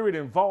Holy Spirit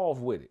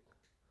involved with it.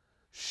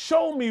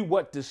 Show me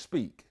what to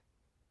speak.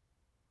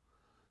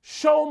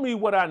 Show me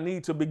what I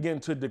need to begin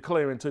to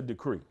declare and to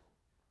decree.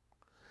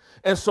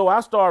 And so I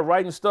started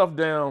writing stuff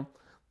down.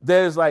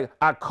 There's I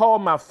call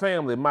my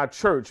family, my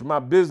church, my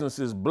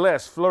businesses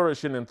blessed,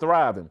 flourishing, and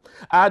thriving.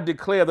 I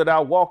declare that I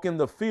walk in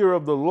the fear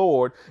of the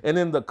Lord and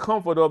in the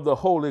comfort of the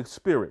Holy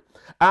Spirit.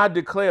 I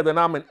declare that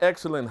I'm an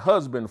excellent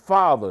husband,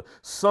 father,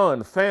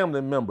 son,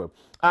 family member.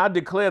 I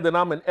declare that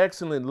I'm an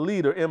excellent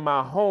leader in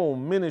my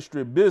home,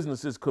 ministry,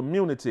 businesses,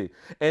 community,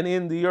 and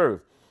in the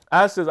earth.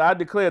 I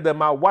declare that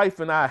my wife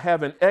and I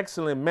have an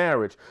excellent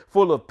marriage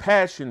full of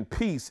passion,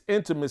 peace,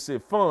 intimacy,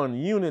 fun,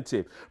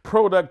 unity,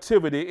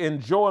 productivity,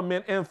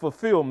 enjoyment, and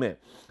fulfillment.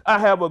 I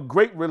have a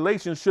great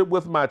relationship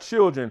with my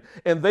children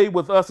and they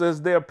with us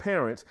as their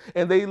parents,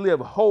 and they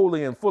live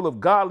holy and full of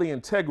godly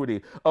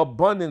integrity,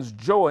 abundance,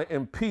 joy,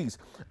 and peace.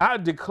 I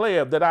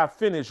declare that I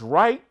finish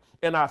right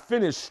and I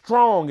finish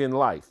strong in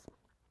life.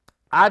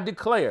 I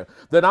declare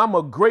that I'm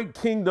a great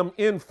kingdom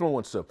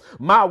influencer.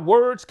 My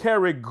words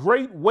carry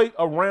great weight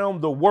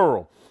around the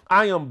world.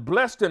 I am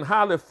blessed and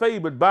highly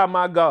favored by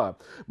my God.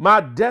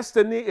 My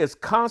destiny is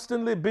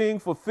constantly being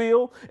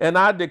fulfilled, and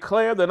I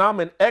declare that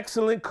I'm an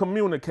excellent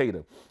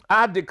communicator.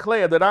 I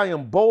declare that I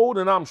am bold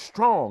and I'm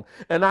strong,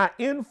 and I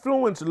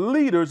influence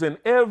leaders in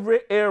every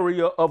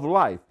area of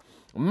life.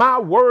 My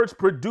words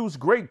produce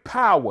great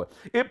power.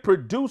 It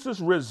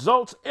produces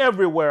results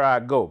everywhere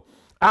I go.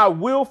 I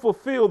will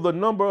fulfill the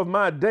number of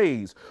my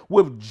days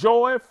with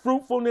joy,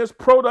 fruitfulness,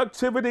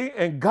 productivity,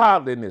 and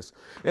godliness.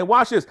 And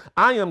watch this.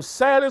 I am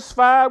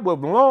satisfied with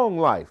long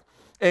life,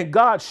 and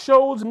God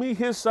shows me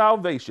his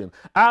salvation.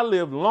 I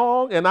live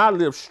long and I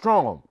live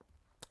strong.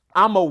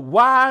 I'm a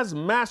wise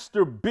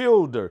master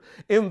builder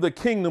in the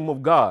kingdom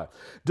of God.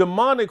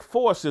 Demonic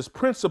forces,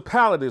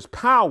 principalities,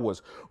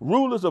 powers,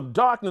 rulers of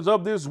darkness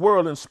of this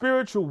world, and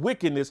spiritual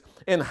wickedness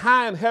in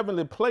high and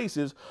heavenly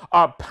places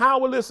are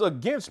powerless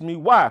against me.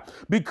 Why?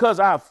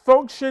 Because I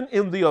function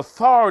in the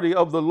authority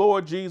of the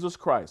Lord Jesus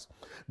Christ.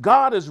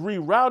 God is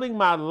rerouting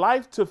my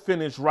life to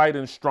finish right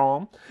and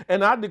strong,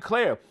 and I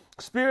declare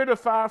Spirit of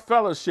Fire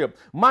Fellowship,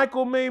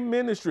 Michael Maye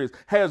Ministries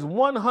has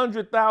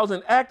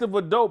 100,000 active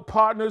adult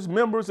partners,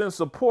 members, and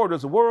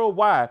supporters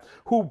worldwide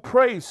who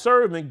pray,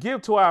 serve, and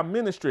give to our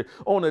ministry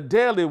on a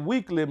daily,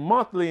 weekly,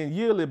 monthly, and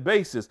yearly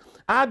basis.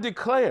 I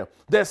declare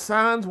that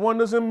signs,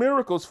 wonders, and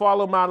miracles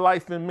follow my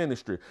life and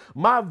ministry.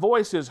 My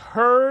voice is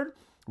heard,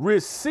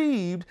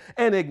 received,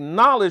 and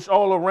acknowledged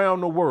all around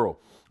the world.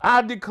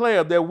 I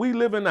declare that we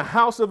live in the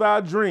house of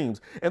our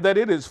dreams and that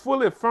it is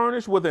fully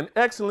furnished with an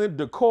excellent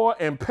decor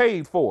and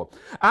paid for.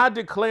 I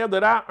declare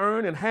that I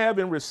earn and have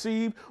and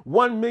receive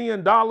 $1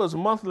 million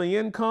monthly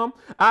income.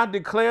 I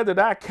declare that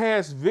I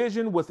cast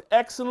vision with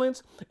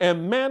excellence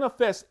and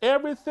manifest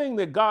everything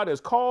that God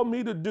has called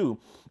me to do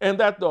and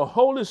that the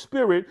Holy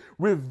Spirit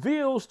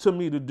reveals to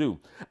me to do.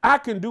 I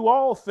can do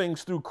all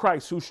things through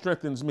Christ who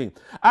strengthens me.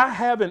 I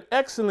have an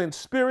excellent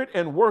spirit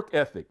and work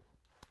ethic.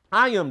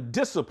 I am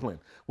disciplined.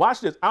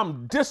 Watch this.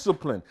 I'm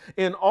disciplined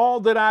in all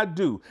that I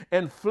do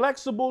and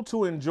flexible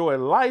to enjoy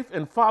life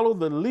and follow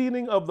the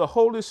leading of the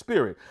Holy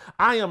Spirit.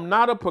 I am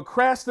not a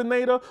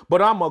procrastinator,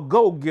 but I'm a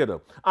go-getter.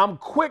 I'm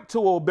quick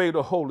to obey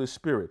the Holy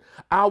Spirit.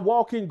 I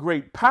walk in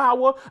great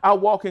power. I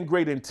walk in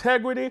great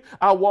integrity.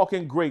 I walk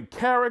in great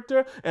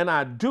character, and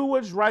I do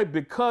what's right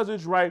because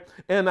it's right,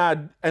 and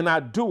I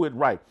do it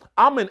right.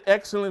 I'm an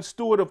excellent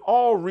steward of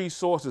all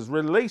resources,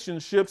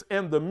 relationships,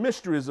 and the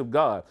mysteries of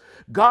God.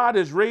 God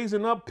is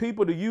raising up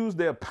people to use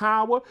their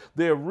power,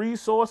 their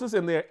resources,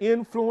 and their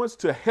influence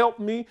to help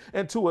me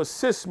and to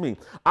assist me.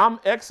 I'm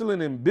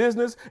excellent in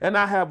business, and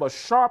I have a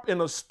sharp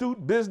and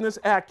astute business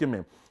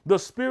acumen. The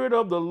Spirit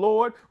of the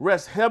Lord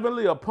rests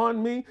heavily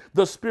upon me,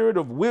 the Spirit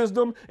of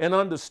wisdom and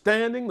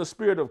understanding, the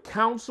Spirit of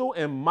counsel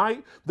and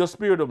might, the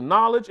Spirit of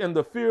knowledge and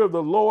the fear of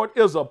the Lord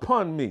is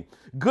upon me.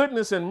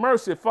 Goodness and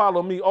mercy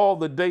follow me all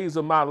the days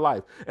of my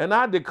life. And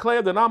I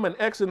declare that I'm an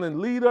excellent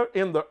leader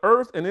in the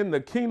earth and in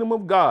the kingdom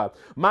of God.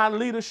 My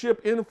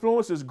leadership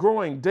influence is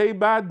growing day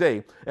by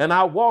day, and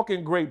I walk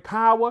in great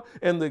power,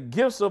 and the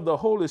gifts of the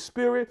Holy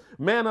Spirit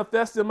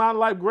manifest in my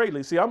life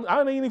greatly. See,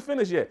 I ain't even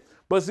finished yet.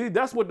 But see,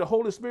 that's what the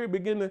Holy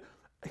Spirit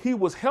he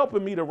was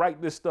helping me to write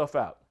this stuff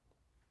out.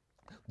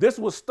 This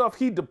was stuff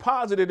he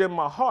deposited in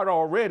my heart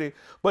already,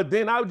 but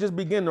then I just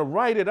begin to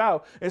write it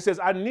out and says,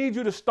 I need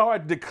you to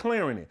start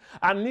declaring it.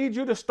 I need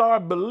you to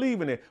start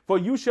believing it, for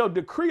you shall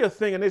decree a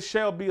thing and it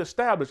shall be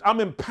established. I'm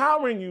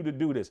empowering you to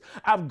do this.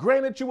 I've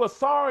granted you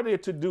authority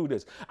to do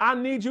this. I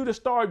need you to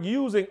start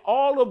using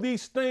all of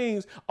these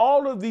things,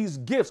 all of these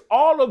gifts,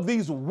 all of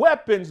these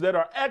weapons that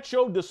are at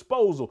your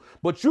disposal,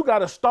 but you got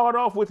to start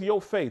off with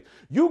your faith.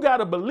 You got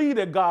to believe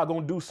that God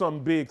gonna do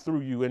something big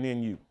through you and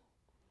in you.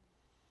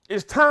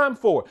 It's time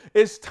for it.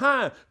 It's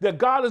time that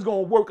God is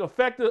going to work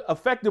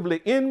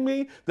effectively in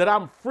me, that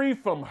I'm free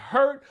from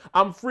hurt,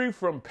 I'm free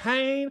from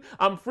pain,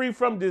 I'm free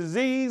from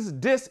disease,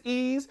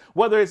 dis-ease,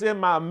 whether it's in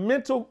my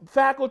mental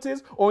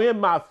faculties or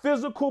in my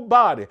physical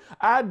body.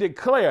 I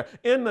declare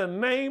in the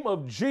name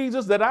of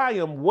Jesus that I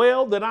am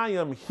well, that I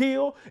am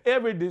healed.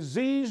 Every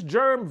disease,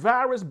 germ,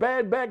 virus,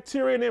 bad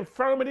bacteria, and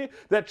infirmity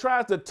that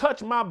tries to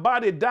touch my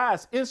body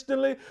dies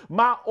instantly.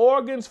 My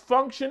organs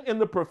function in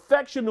the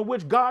perfection in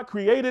which God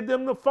created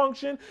them to function.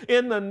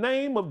 In the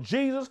name of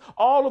Jesus,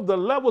 all of the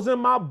levels in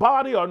my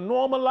body are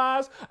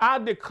normalized. I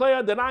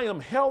declare that I am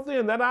healthy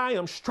and that I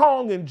am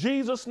strong in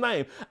Jesus'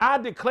 name. I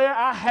declare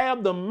I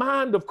have the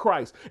mind of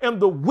Christ and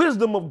the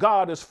wisdom of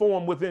God is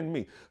formed within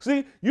me.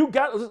 See,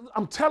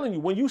 I'm telling you,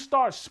 when you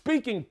start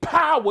speaking,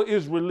 power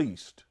is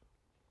released.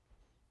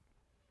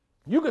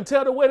 You can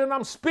tell the way that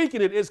I'm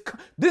speaking it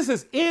this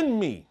is in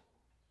me.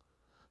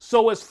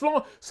 So it's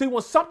flowing. See,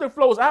 when something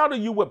flows out of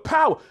you with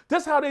power,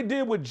 that's how they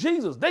did with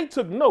Jesus. They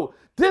took note.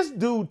 This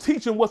dude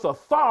teaching with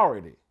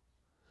authority.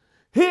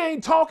 He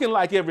ain't talking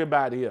like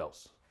everybody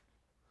else.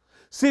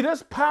 See,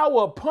 this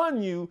power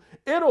upon you,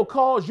 it'll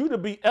cause you to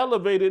be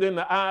elevated in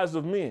the eyes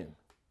of men.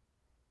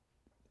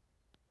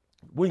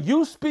 When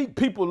you speak,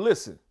 people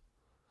listen.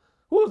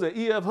 Who was it?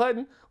 E.F.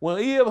 Hutton? When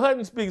E.F.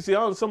 Hutton speaks, see, I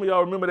don't know if some of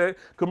y'all remember that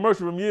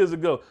commercial from years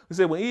ago. He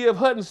said, when E.F.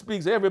 Hutton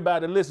speaks,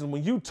 everybody listens.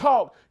 When you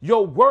talk,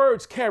 your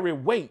words carry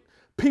weight.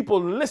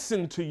 People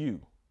listen to you.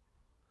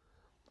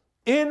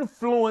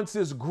 Influence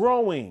is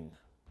growing.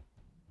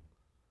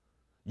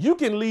 You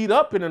can lead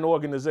up in an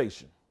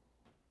organization.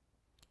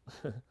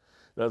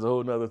 That's a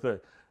whole nother thing.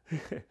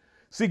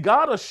 See,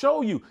 God will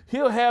show you.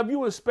 He'll have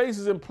you in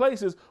spaces and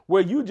places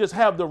where you just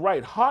have the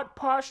right heart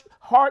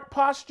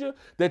posture,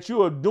 that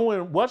you are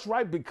doing what's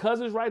right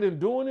because it's right and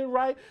doing it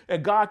right,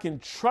 and God can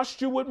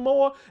trust you with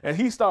more, and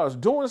he starts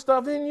doing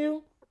stuff in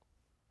you.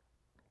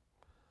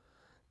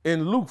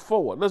 In Luke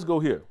 4, let's go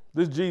here.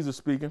 This is Jesus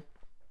speaking.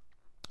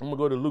 I'm going to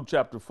go to Luke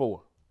chapter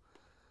 4,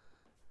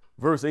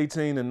 verse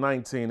 18 and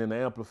 19 in the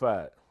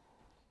Amplified.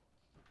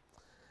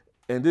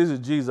 And this is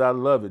Jesus. I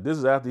love it. This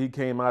is after he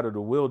came out of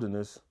the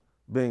wilderness,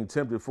 being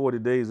tempted 40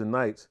 days and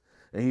nights,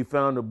 and he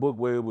found a book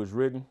where it was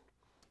written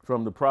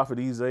from the prophet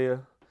Isaiah.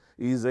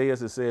 Isaiah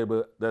is said,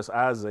 but that's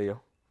Isaiah.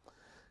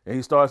 And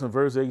he starts in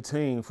verse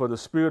 18, for the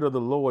Spirit of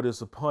the Lord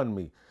is upon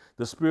me.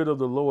 The Spirit of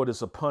the Lord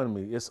is upon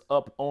me. It's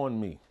up on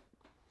me,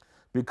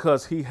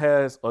 because he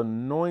has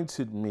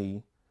anointed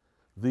me,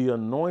 the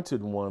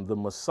anointed one, the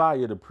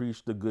Messiah, to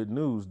preach the good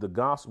news, the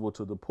gospel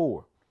to the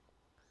poor.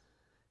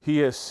 He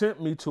has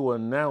sent me to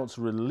announce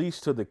release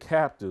to the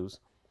captives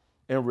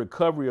and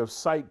recovery of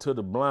sight to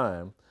the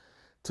blind,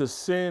 to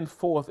send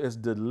forth as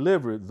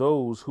delivered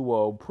those who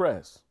are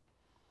oppressed,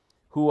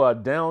 who are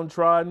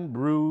downtrodden,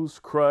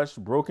 bruised,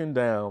 crushed, broken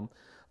down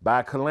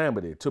by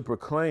calamity, to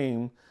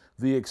proclaim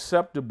the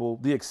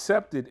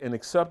accepted and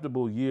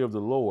acceptable year of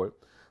the Lord,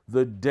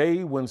 the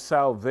day when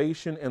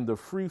salvation and the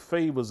free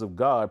favors of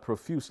God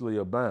profusely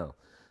abound.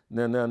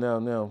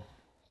 Now.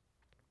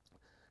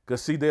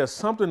 Because see, there's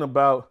something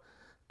about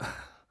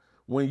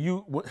when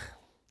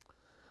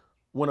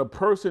a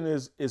person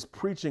is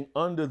preaching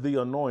under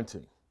the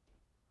anointing,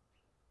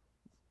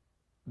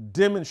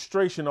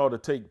 demonstration ought to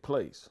take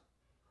place.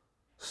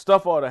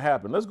 Stuff ought to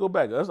happen. Let's go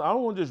back. I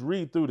don't want to just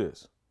read through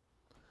this.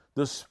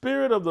 The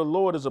Spirit of the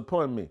Lord is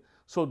upon me.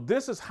 So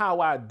this is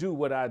how I do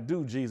what I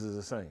do, Jesus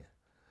is saying.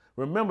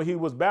 Remember, he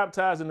was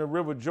baptized in the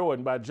river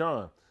Jordan by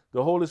John.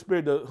 The Holy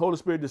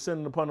Spirit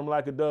descended upon him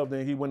like a dove.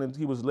 Then he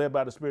was led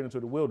by the Spirit into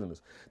the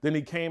wilderness. Then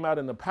he came out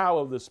in the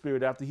power of the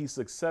Spirit after he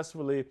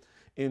successfully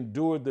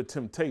endured the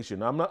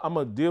temptation. I'm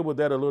going to deal with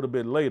that a little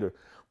bit later.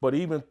 But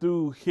even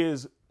through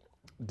his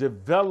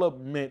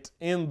development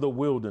in the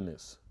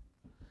wilderness,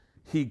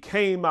 he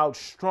came out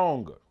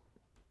stronger.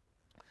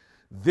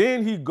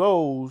 Then he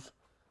goes,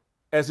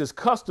 as his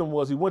custom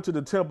was, he went to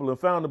the temple and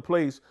found a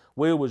place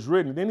where it was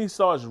written. Then he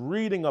starts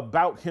reading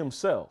about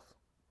himself.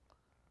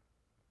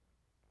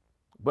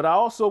 But I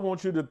also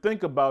want you to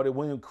think about it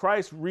when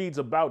Christ reads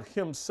about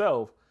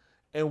himself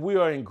and we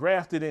are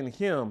engrafted in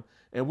him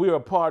and we are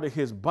part of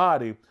his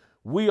body,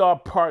 we are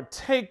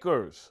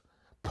partakers,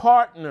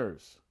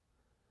 partners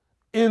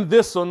in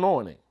this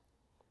anointing.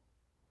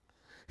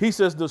 He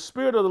says, the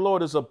Spirit of the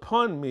Lord is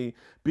upon me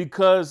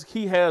because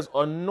he has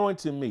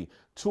anointed me.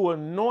 To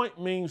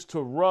anoint means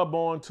to rub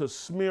on, to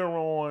smear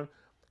on.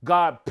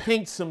 God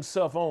paints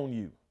himself on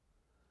you.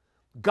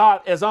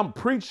 God, as I'm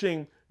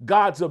preaching,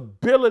 God's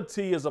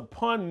ability is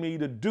upon me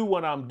to do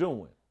what I'm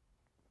doing.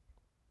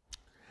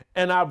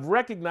 And I've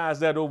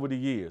recognized that over the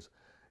years.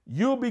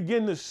 You'll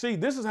begin to see,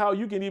 this is how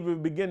you can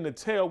even begin to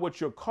tell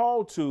what you're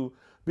called to,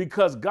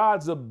 because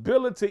God's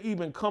ability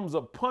even comes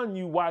upon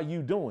you while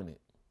you're doing it.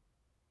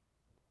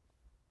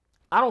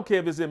 I don't care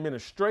if it's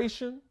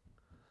administration.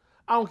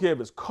 I don't care if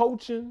it's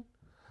coaching.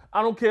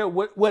 I don't care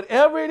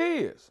whatever it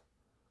is.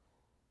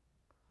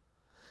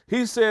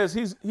 He says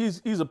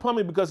he's upon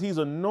me because he's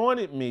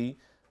anointed me,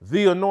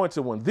 the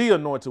anointed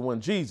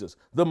one, Jesus,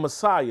 the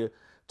Messiah,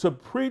 to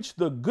preach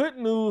the good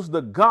news,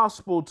 the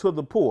gospel to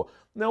the poor.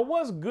 Now,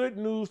 what's good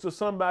news to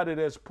somebody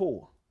that's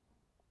poor?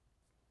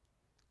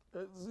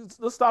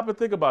 Let's stop and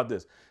think about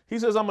this. He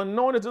says, I'm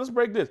anointed. Let's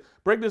break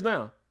this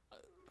down.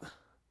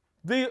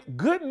 The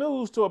good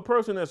news to a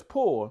person that's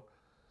poor,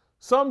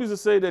 some used to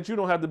say that you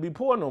don't have to be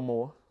poor no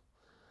more,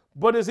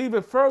 but it's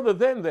even further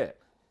than that.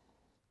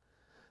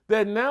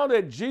 That now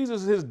that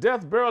Jesus, his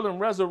death, burial, and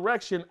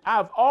resurrection,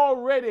 I've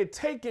already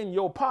taken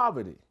your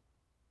poverty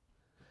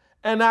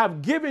and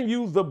I've given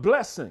you the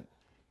blessing.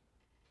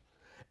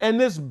 And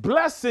this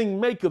blessing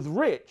maketh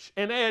rich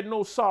and add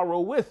no sorrow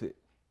with it.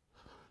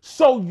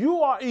 So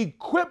you are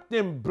equipped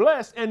and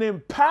blessed and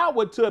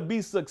empowered to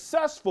be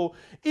successful,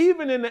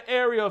 even in the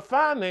area of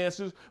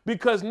finances,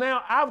 because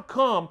now I've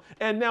come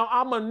and now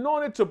I'm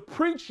anointed to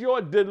preach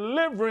your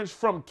deliverance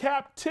from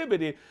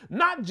captivity.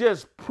 Not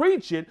just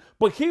preach it,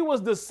 but he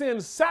was the sin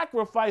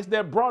sacrifice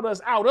that brought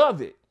us out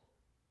of it.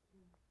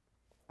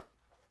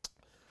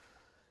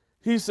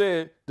 He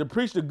said to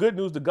preach the good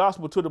news, the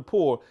gospel to the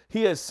poor.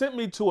 He has sent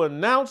me to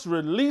announce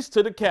release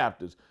to the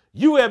captives.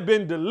 You have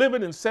been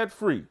delivered and set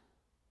free.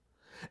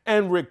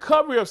 And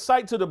recovery of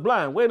sight to the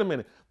blind. Wait a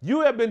minute.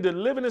 You have been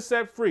delivered and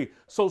set free.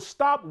 So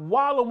stop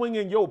wallowing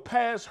in your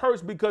past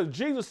hurts, because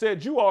Jesus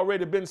said you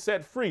already been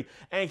set free.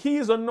 And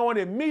he's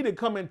anointed me to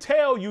come and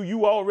tell you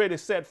you already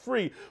set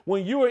free.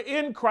 When you are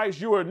in Christ,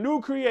 you are a new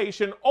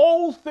creation.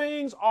 Old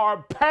things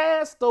are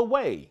passed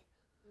away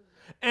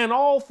and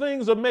all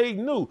things are made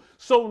new.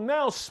 So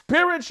now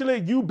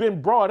spiritually you've been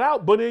brought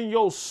out, but in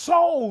your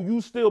soul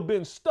you still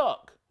been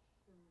stuck.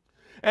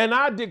 And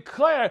I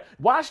declare,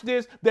 watch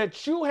this,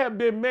 that you have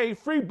been made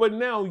free, but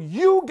now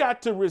you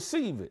got to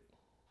receive it.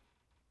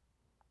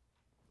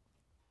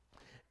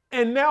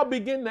 And now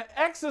begin to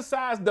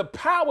exercise the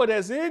power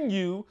that's in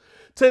you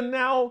to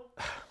now,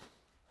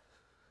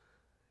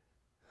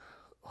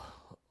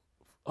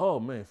 oh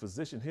man,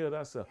 physician, heal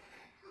thyself.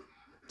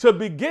 To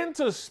begin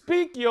to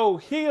speak your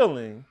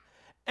healing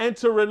and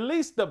to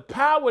release the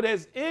power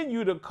that's in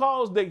you to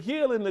cause the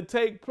healing to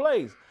take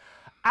place.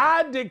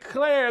 I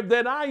declare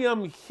that I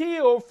am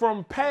healed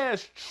from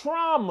past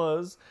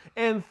traumas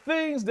and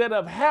things that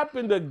have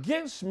happened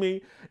against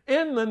me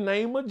in the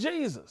name of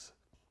Jesus.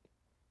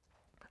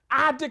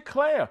 I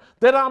declare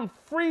that I'm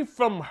free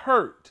from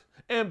hurt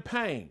and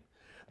pain,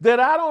 that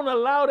I don't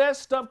allow that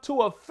stuff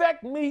to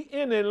affect me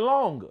any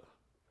longer.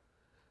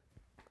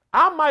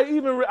 I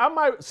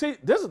might see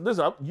this.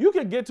 You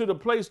can get to the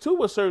place too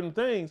with certain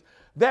things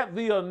that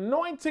the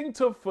anointing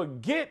to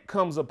forget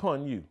comes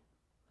upon you.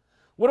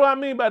 What do I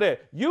mean by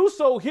that? You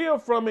so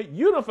healed from it,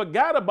 you done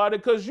forgot about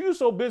it because you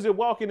so busy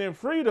walking in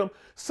freedom.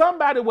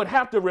 Somebody would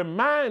have to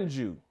remind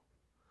you.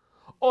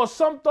 Or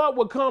some thought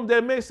would come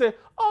that may say,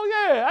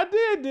 oh yeah, I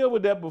did deal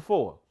with that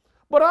before.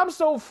 But I'm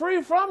so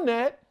free from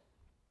that,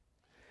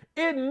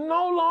 it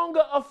no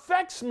longer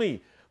affects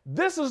me.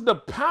 This is the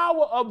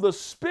power of the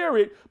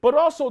Spirit, but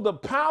also the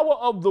power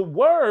of the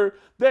Word,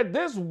 that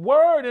this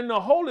Word and the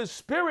Holy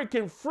Spirit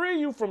can free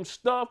you from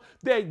stuff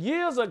that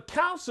years of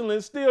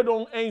counseling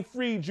still ain't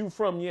freed you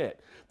from yet.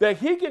 That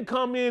he can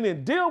come in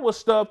and deal with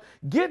stuff,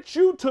 get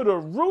you to the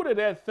root of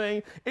that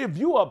thing. If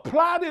you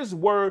apply this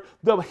Word,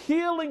 the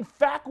healing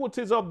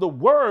faculties of the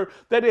Word,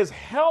 that is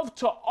health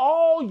to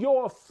all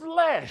your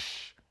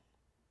flesh,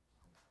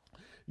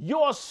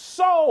 your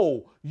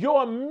soul,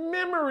 your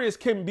memories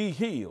can be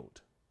healed.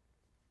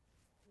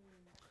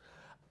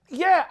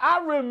 Yeah,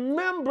 I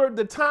remember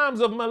the times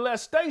of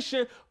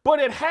molestation, but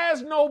it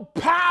has no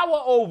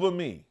power over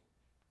me.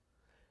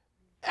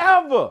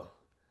 Ever.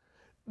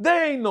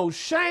 There ain't no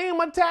shame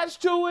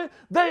attached to it.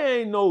 There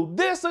ain't no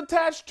this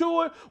attached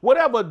to it.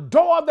 Whatever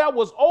door that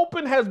was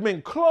open has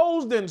been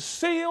closed and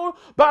sealed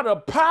by the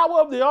power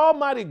of the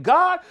Almighty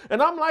God.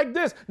 And I'm like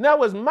this.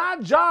 Now it's my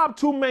job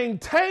to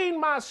maintain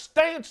my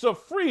stance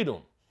of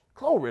freedom.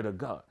 Glory to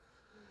God.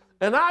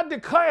 And I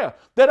declare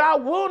that I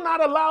will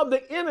not allow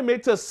the enemy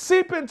to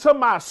seep into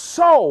my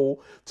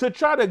soul to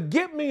try to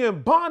get me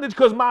in bondage,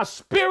 because my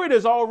spirit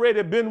has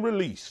already been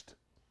released.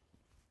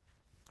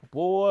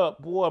 Boy,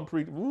 I'm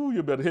preaching. Ooh,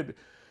 you better hit it.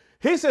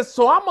 He says,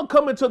 so I'm going to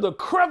come into the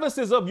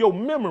crevices of your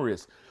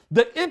memories,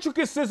 the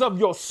intricacies of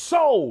your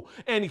soul,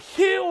 and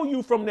heal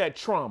you from that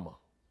trauma,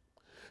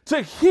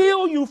 to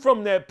heal you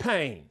from that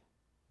pain.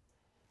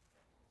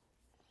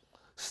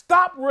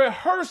 Stop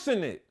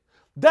rehearsing it.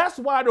 That's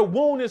why the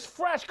wound is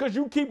fresh, because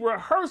you keep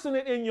rehearsing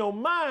it in your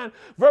mind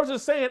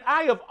versus saying,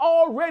 I have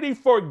already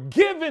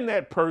forgiven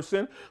that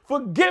person,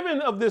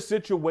 forgiven of this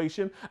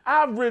situation.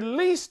 I've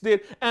released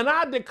it, and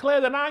I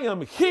declare that I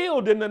am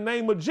healed in the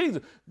name of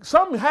Jesus.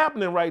 Something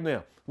happening right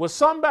now with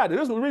somebody.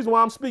 This is the reason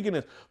why I'm speaking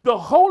this. The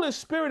Holy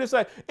Spirit is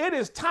like, it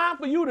is time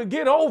for you to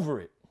get over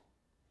it.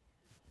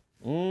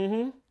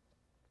 You've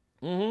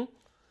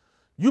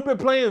been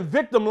playing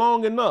victim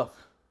long enough.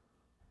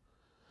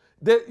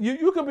 That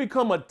you can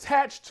become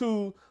attached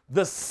to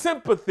the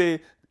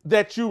sympathy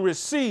that you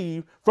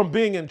receive from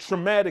being in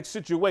traumatic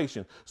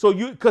situations. So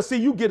because see,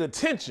 you get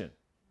attention.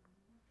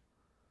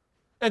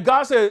 And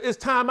God said, it's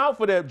time out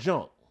for that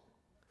junk.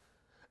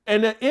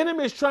 And the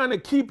enemy is trying to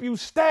keep you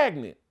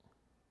stagnant.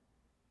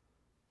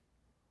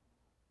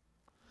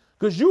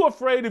 Because you're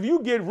afraid if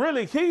you get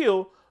really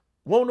healed,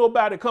 won't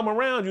nobody come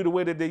around you the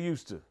way that they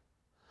used to.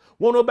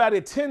 Won't nobody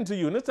attend to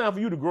you. And it's time for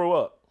you to grow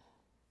up.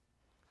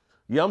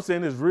 Yeah, I'm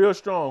saying this real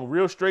strong,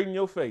 real straight in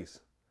your face,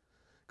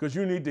 because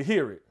you need to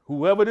hear it.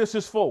 Whoever this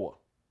is for,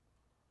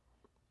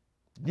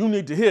 you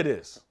need to hear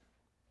this.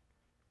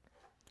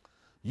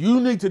 You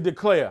need to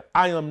declare,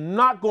 I am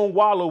not going to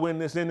wallow in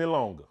this any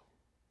longer.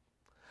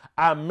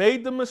 I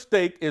made the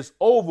mistake. It's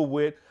over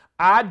with.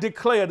 I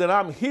declare that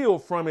I'm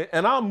healed from it,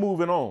 and I'm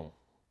moving on.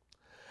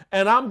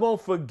 And I'm going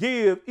to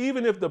forgive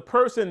even if the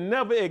person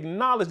never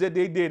acknowledged that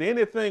they did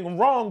anything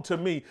wrong to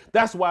me.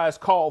 That's why it's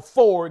called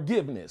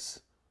forgiveness.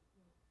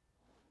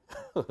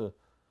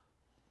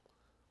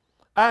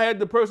 I had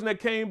the person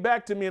that came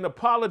back to me and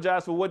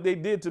apologized for what they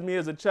did to me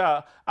as a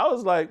child. I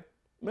was like,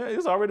 man,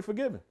 it's already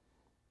forgiven.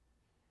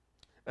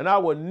 And I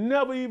would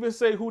never even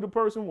say who the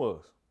person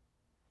was,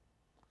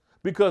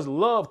 because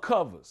love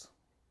covers.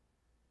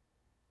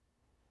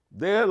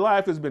 Their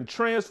life has been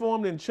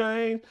transformed and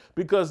changed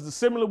because the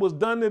similar was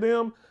done to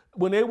them.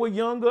 when they were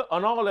younger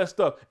and all that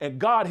stuff. And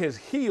God has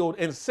healed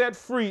and set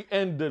free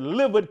and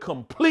delivered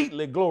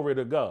completely. Glory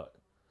to God.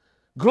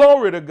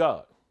 Glory to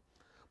God.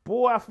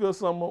 Boy, I feel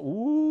something.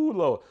 Ooh,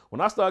 Lord.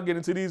 When I start getting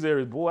into these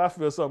areas, boy, I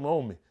feel something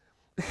on me.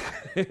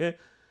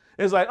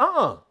 It's like,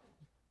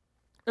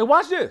 And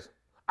watch this.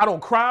 I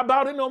don't cry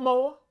about it no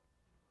more.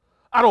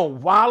 I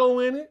don't wallow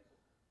in it.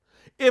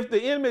 If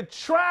the enemy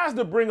tries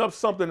to bring up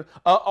something, an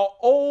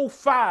old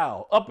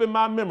file up in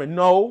my memory,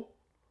 no,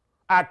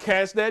 I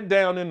cast that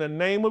down in the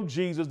name of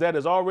Jesus. That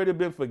has already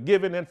been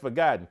forgiven and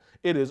forgotten.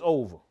 It is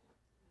over.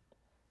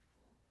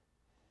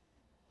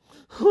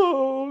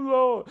 Oh,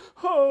 Lord.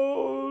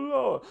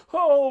 Oh,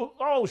 Lord.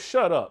 Oh,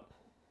 shut up.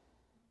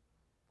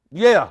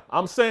 Yeah,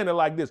 I'm saying it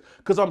like this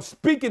because I'm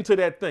speaking to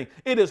that thing.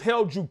 It has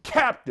held you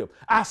captive.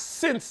 I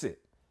sense it.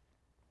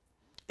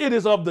 It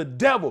is of the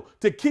devil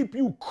to keep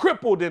you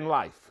crippled in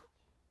life.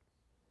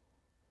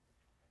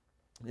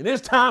 And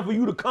it's time for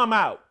you to come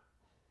out.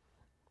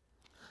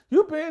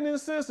 You're being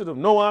insensitive.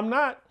 No, I'm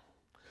not.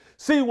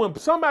 See, when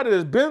somebody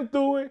that's been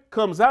through it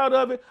comes out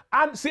of it,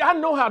 I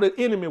know how the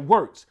enemy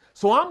works.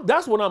 So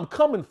that's what I'm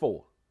coming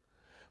for.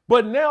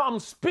 But now I'm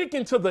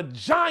speaking to the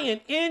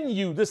giant in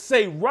you to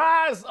say,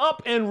 rise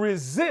up and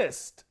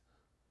resist.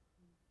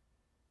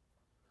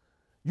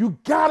 You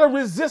got to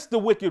resist the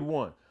wicked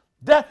one.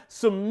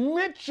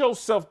 Submit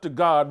yourself to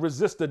God,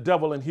 resist the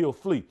devil, and he'll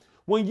flee.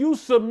 When you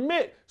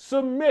submit.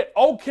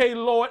 Okay,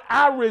 Lord,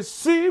 I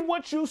receive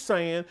what you're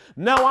saying.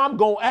 Now I'm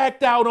going to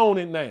act out on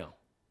it now.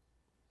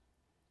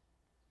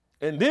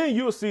 And then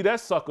you'll see that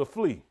sucker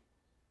flee.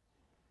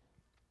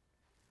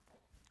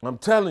 I'm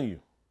telling you,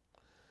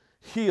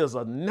 he is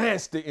a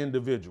nasty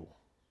individual.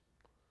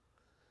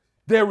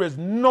 There is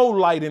no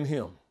light in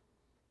him.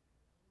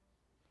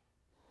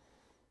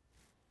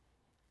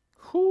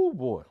 Whoo,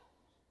 boy.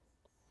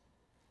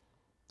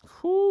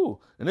 Whoo.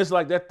 And it's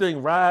like that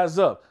thing rise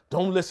up.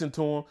 Don't listen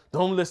to him.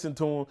 Don't listen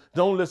to him.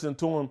 Don't listen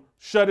to him.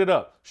 Shut it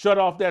up. Shut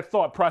off that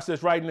thought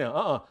process right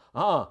now.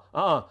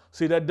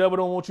 See, that devil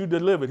don't want you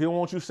delivered. He don't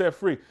want you set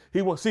free.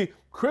 See,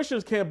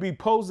 Christians can't be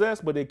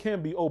possessed, but they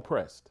can be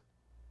oppressed.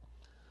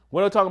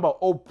 What I'm talking about,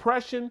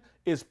 oppression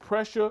is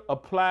pressure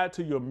applied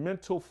to your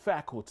mental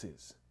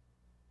faculties,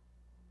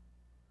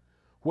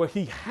 where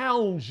he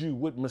hounds you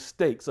with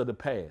mistakes of the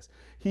past.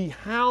 He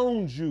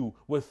hounds you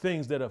with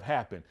things that have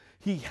happened.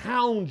 He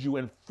hounds you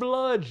and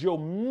floods your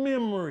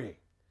memory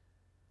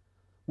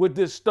with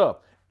this stuff.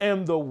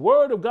 And the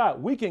word of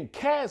God, we can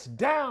cast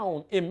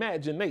down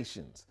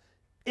imaginations,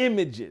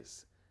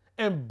 images,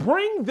 and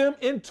bring them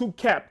into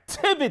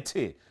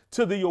captivity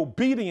to the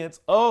obedience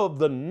of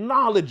the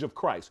knowledge of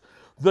Christ.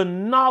 The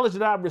knowledge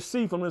that I've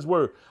received from his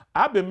word.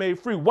 I've been made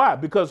free. Why?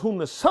 Because whom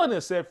the Son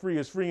has set free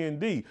is free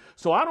indeed.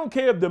 So I don't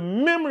care if the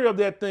memory of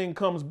that thing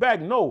comes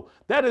back. No,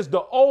 that is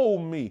the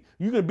old me.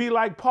 You can be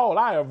like Paul.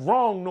 I have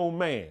wronged no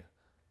man.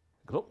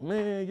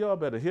 Man, y'all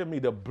better hear me.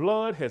 The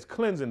blood has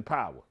cleansing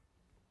power,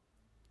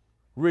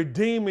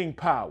 redeeming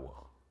power.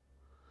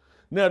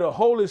 Now the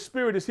Holy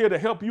Spirit is here to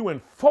help you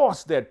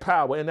enforce that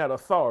power and that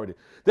authority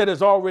that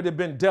has already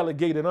been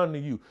delegated unto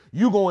you.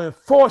 You're going to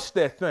enforce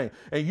that thing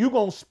and you're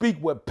going to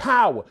speak with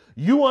power.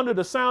 You under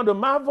the sound of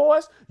my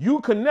voice,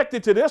 you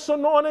connected to this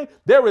anointing,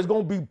 there is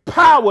going to be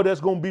power that's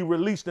going to be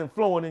released and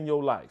flowing in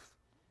your life.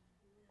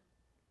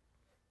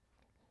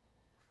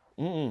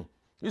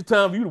 It's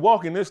time for you to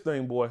walk in this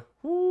thing, boy.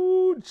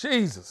 Ooh,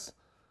 Jesus.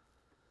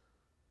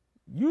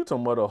 You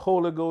talking about the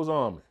Holy Ghost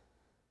army.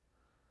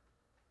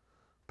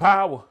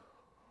 Power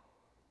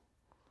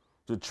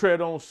to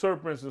tread on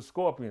serpents and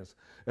scorpions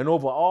and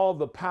over all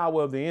the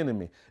power of the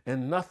enemy,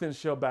 and nothing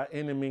shall by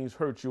any means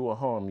hurt you or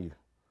harm you.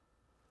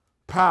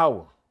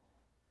 Power,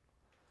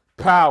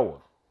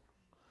 power,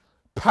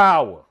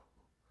 power,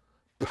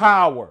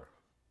 power,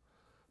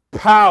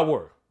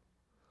 power,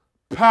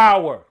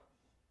 power,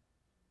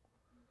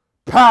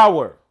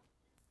 power,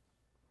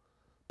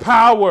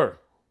 power.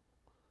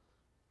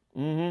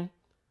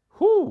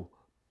 Who?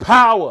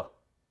 Power.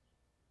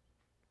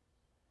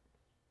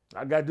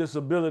 I got this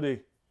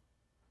ability.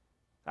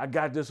 I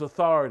got this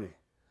authority.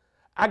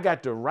 I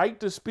got the right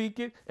to speak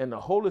it, and the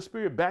Holy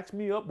Spirit backs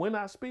me up when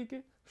I speak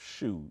it.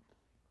 Shoot.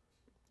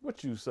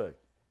 What you say?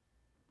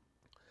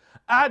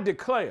 I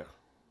declare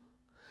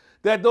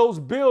that those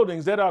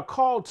buildings that are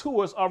called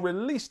to us are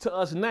released to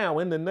us now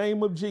in the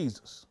name of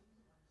Jesus.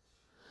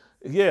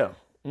 Yeah.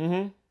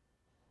 In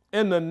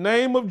the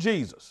name of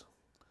Jesus.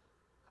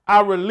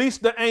 I release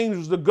the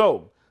angels to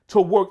go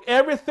to work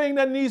everything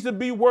that needs to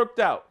be worked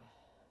out,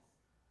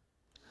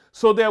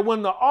 so that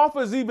when the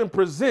offer is even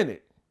presented,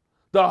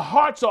 the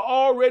hearts are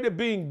already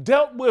being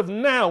dealt with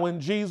now in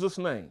Jesus'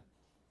 name.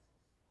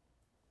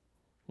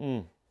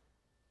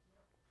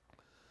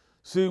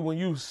 See, when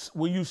you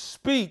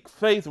speak,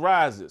 faith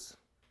rises.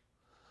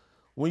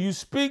 When you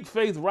speak,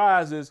 faith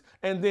rises,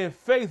 and then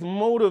faith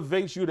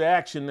motivates you to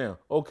action now.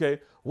 Okay,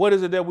 what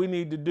is it that we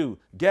need to do?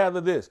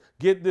 Gather this,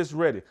 get this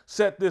ready,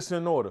 set this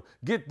in order,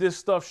 get this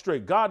stuff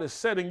straight. God is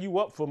setting you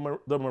up for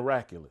the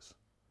miraculous.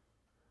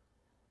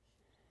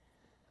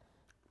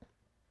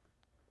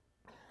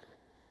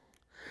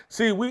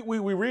 See,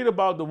 we read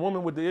about the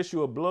woman with the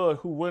issue of blood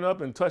who went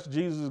up and touched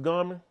Jesus'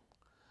 garment.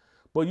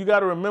 But you got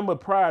to remember,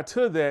 prior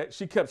to that,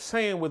 she kept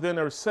saying within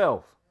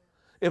herself,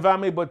 if I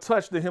may but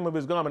touch the hem of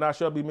his garment, I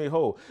shall be made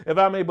whole. If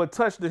I may but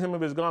touch the hem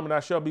of his garment, I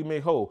shall be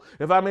made whole.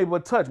 If I may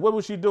but touch, what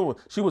was she doing?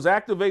 She was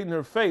activating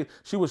her faith.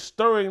 She was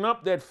stirring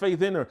up that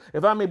faith in her.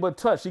 If I may but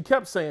touch, she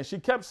kept saying,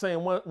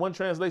 one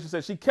translation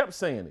said, she kept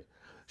saying it.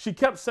 She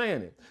kept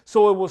saying it.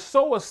 So it was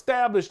so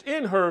established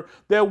in her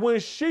that when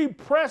she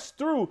pressed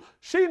through,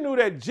 she knew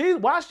that Jesus,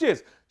 watch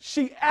this,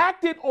 she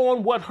acted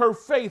on what her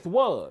faith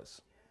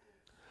was.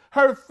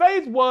 Her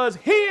faith was,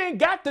 he ain't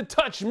got to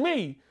touch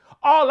me.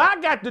 All I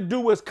got to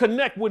do is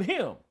connect with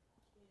him.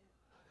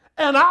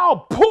 And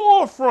I'll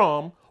pour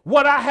from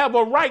what I have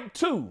a right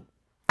to.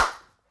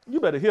 You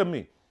better hear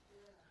me.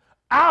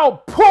 I'll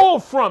pull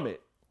from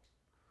it.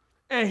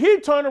 And he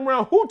turned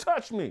around, who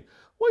touched me?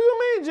 What do you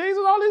mean,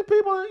 Jesus? All these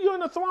people, you're in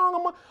the throng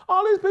among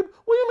all these people.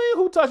 What do you mean,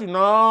 who touched you?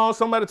 No,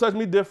 somebody touched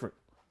me different.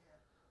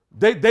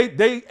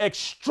 They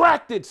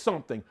extracted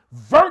something.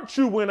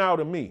 Virtue went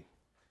out of me.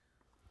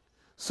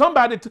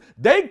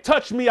 They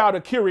touched me out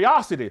of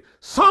curiosity.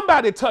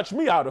 Somebody touched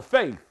me out of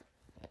faith.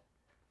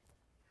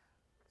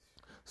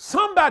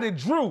 Somebody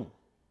drew.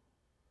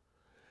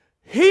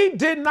 He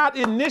did not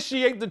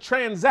initiate the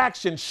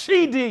transaction.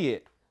 She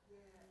did.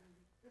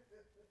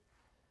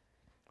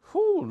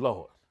 Whoo,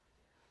 Lord.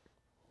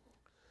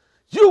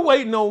 You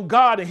waiting on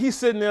God and he's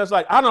sitting there, it's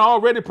like, I done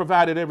already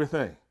provided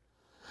everything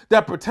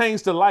that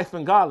pertains to life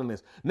and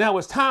godliness. Now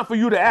it's time for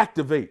you to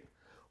activate.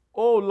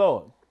 Oh,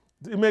 Lord.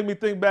 It made me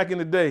think back in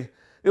the day.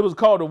 It was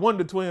called the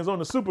Wonder Twins on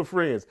the Super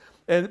Friends,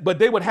 but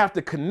they would have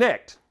to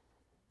connect.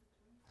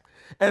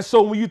 And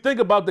so when you think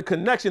about the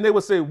connection, they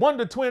would say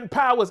Wonder Twin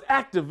powers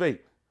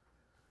activate.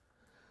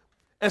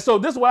 And so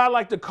this is what I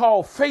like to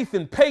call faith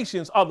and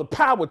patience are the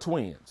power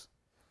twins.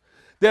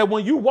 That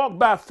when you walk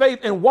by faith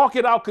and walk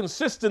it out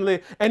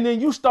consistently, and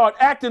then you start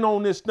acting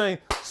on this thing,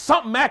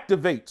 something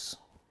activates.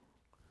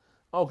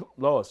 Oh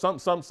Lord,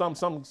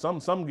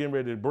 something getting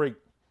ready to break.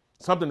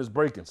 Something is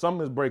breaking.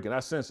 Something is breaking.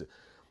 I sense it.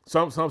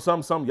 Some,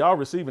 y'all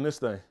receiving this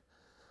thing.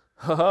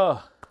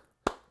 Ha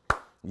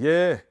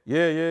Yeah.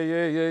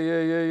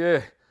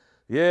 Yeah,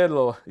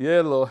 Lord.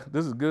 Yeah, Lord.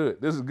 This is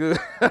good. This is good.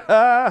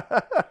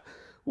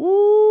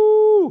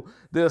 Woo!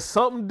 There's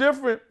something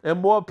different and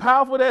more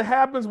powerful that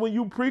happens when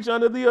you preach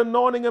under the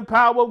anointing and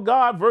power of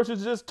God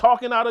versus just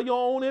talking out of your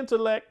own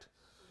intellect.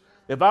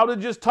 If I would have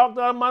just talked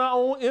out of my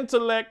own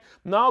intellect,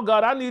 no,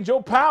 God, I need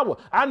your power.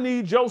 I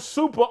need your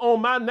super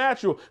on my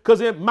natural,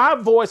 because my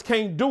voice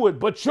can't do it,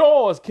 but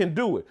yours can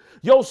do it.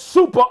 Your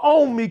super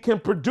on me can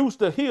produce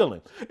the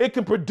healing. It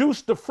can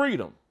produce the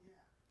freedom.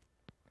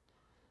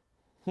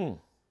 I'm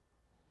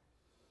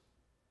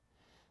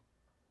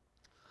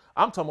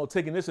talking about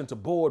taking this into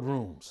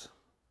boardrooms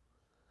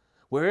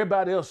where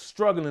everybody else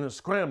struggling and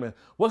scrambling.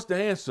 What's the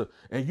answer?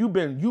 And you've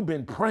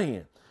been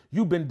praying.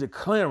 You've been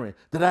declaring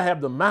that I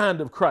have the mind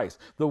of Christ.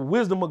 The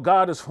wisdom of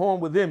God is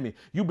formed within me.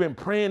 You've been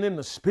praying in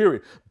the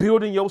spirit,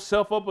 building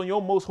yourself up on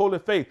your most holy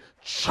faith,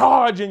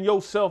 charging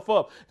yourself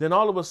up. Then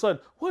all of a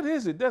sudden, what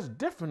is it that's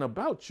different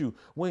about you?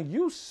 When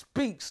you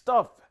speak,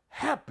 stuff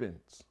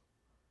happens.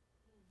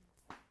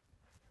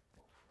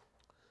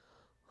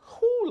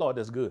 Oh, Lord,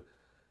 that's good.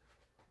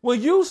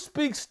 When you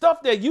speak,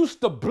 stuff that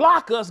used to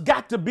block us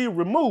got to be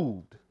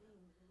removed.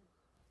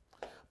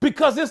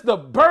 Because it's the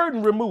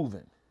burden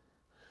removing.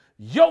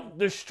 Yoke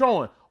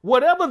destroying.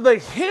 Whatever the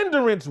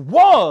hindrance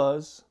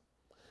was,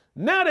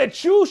 now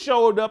that you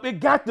showed up, it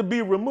got to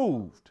be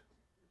removed.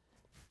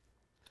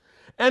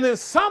 And in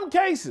some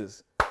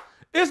cases,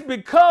 it's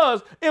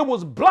because it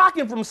was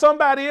blocking from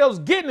somebody else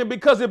getting it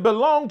because it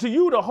belonged to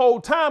you the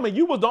whole time and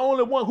you was the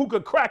only one who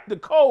could crack the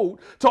code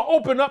to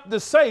open up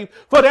the safe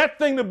for that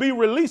thing to be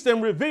released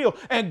and revealed.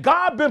 And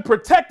God been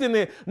protecting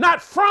it,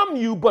 not from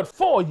you, but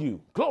for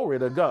you. Glory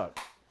to God.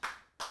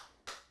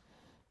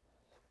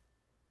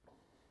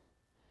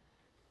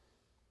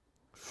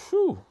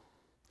 Whew.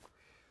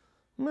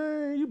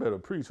 Man, you better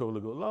preach,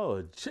 Holy Ghost.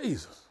 Lord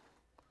Jesus.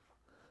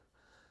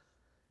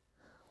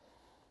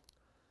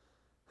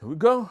 Here we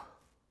go.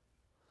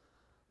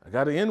 I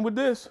got to end with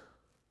this.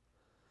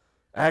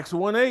 Acts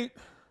 1:8.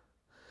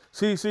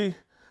 See,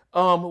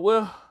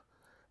 well,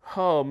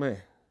 oh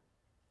man.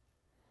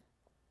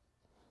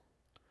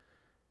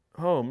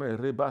 I want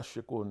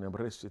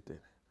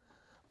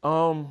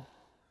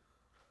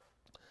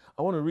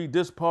to read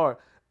this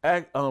part.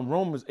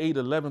 Romans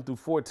 8:11 through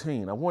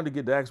 14. I wanted to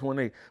get to Acts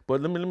 1:8,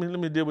 but let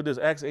me deal with this.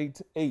 Acts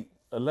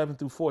 8:11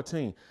 through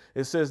 14.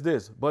 It says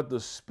this, but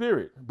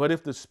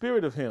if the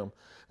spirit of him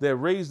that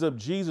raised up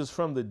Jesus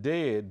from the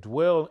dead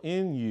dwell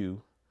in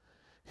you,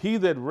 he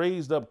that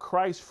raised up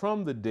Christ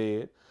from the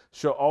dead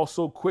shall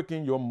also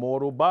quicken your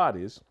mortal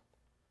bodies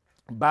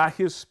by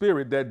his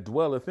spirit that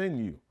dwelleth in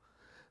you.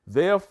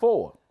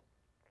 Therefore,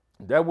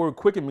 that word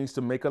quicken means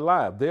to make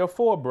alive.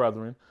 Therefore,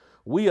 brethren,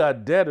 we are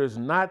debtors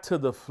not to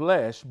the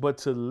flesh, but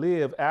to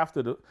live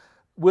after the.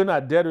 We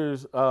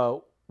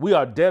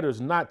are debtors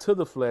not to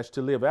the flesh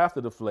to live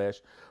after the flesh.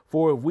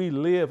 For if we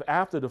live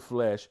after the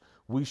flesh,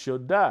 we shall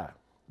die.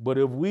 But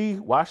if we,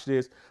 watch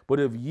this, but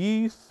if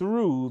ye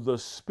through the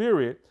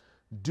Spirit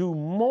do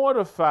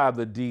mortify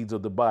the deeds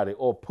of the body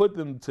or put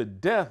them to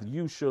death,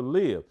 you shall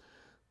live.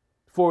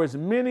 For as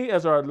many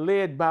as are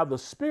led by the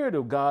Spirit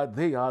of God,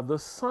 they are the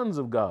sons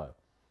of God.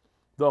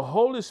 The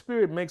Holy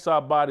Spirit makes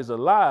our bodies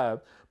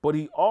alive, but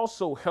he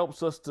also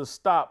helps us to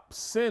stop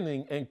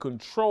sinning and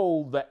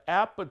control the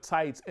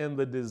appetites and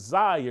the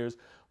desires,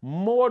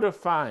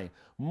 mortifying.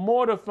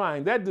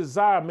 That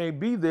desire may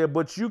be there,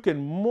 but you can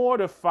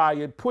mortify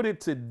it, put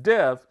it to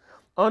death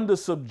under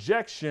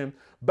subjection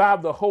by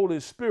the Holy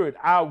Spirit.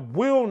 I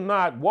will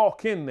not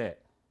walk in that.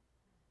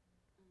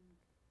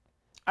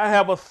 I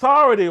have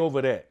authority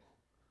over that.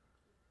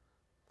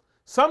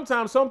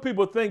 Sometimes some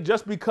people think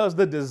just because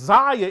the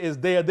desire is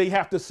there, they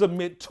have to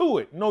submit to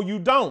it. No, you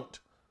don't.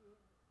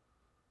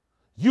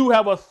 You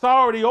have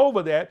authority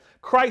over that.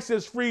 Christ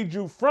has freed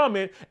you from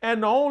it.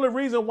 And the only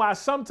reason why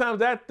sometimes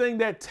that thing,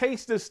 that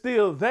taste is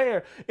still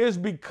there is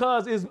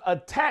because it's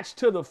attached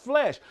to the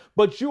flesh.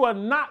 But you are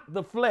not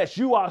the flesh.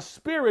 You are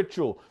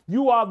spiritual.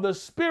 You are the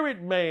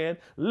spirit man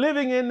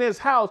living in this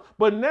house.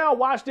 But now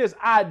watch this.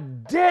 I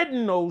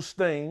deaden those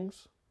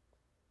things.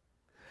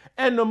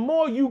 And the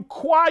more you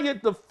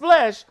quiet the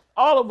flesh,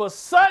 all of a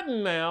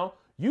sudden now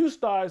you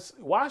start,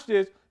 watch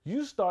this,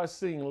 you start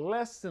seeing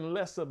less and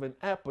less of an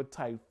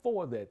appetite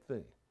for that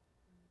thing.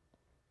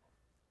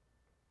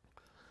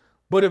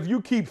 But if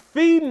you keep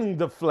feeding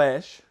the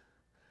flesh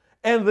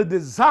and the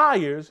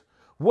desires,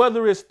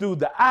 whether it's through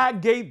the eye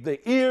gate,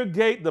 the ear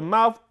gate, the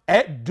mouth,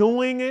 at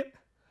doing it,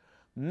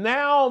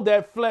 now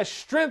that flesh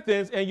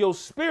strengthens and your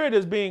spirit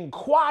is being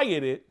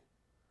quieted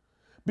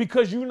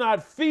because you're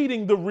not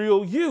feeding the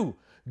real you.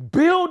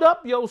 Build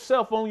up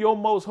yourself on your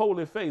most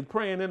holy faith,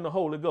 praying in the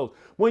Holy Ghost.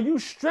 When you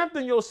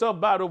strengthen yourself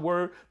by the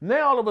word,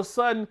 now all of a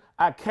sudden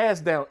I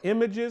cast down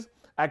images.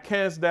 I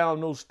cast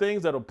down those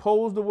things that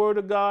oppose the word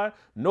of God.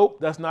 Nope,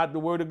 that's not the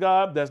word of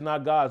God. That's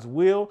not God's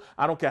will.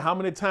 I don't care how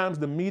many times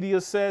the media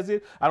says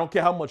it. I don't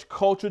care how much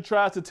culture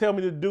tries to tell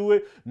me to do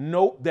it.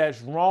 Nope,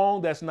 that's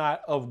wrong. That's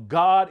not of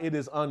God. It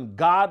is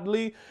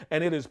ungodly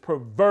and it is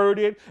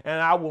perverted.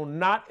 And I will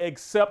not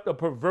accept a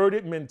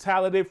perverted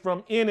mentality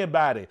from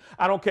anybody.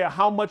 I don't care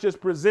how much it's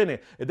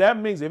presented. That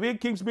means if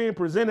it keeps being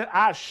presented,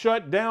 I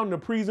shut down the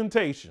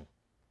presentation.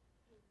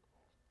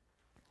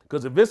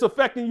 Because if it's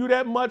affecting you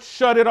that much,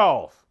 shut it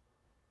off.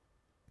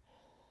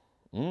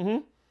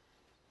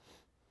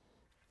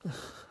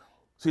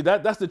 See,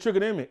 that's the trick of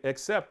the enemy.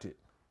 Accept it.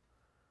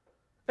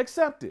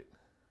 Accept it.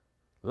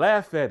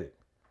 Laugh at it.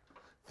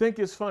 Think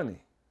it's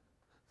funny.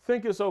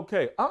 Think it's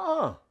okay.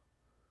 I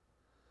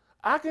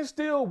can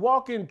still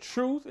walk in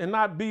truth and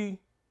not be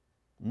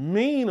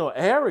mean or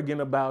arrogant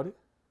about it.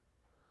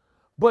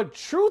 But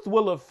truth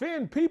will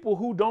offend people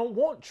who don't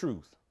want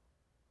truth.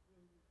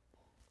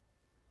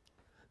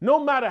 No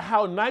matter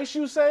how nice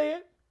you say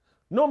it,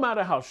 no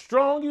matter how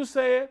strong you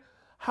say it,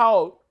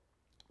 how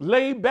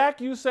laid back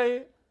you say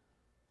it.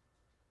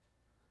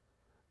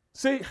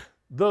 See,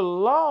 the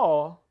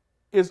law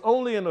is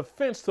only an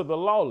offense to the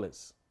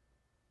lawless.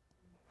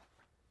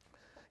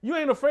 You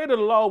ain't afraid of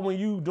the law when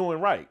you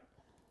doing right.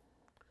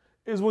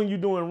 It's when you're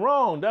doing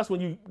wrong, that's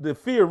when the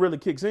fear really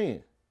kicks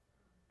in.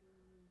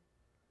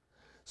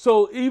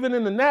 So even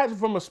in the natural,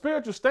 from a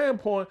spiritual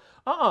standpoint,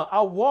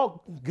 I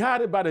walk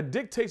guided by the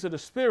dictates of the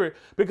Spirit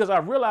because I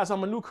realize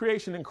I'm a new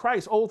creation in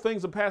Christ. Old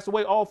things have passed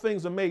away. All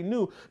things are made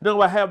new.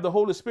 Now I have the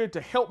Holy Spirit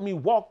to help me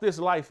walk this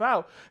life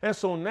out. And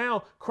so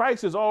now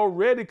Christ is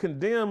already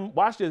condemned.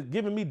 Watch this,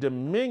 giving me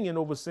dominion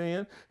over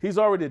sin. He's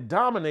already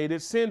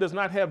dominated. Sin does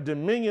not have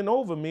dominion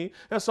over me.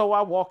 And so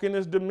I walk in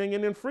this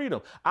dominion and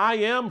freedom. I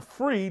am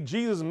free.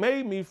 Jesus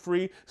made me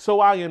free.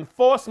 So I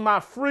enforce my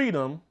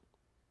freedom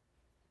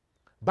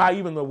by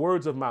even the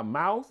words of my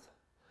mouth.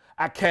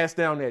 I cast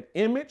down that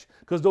image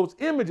because those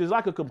images,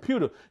 like a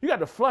computer, you got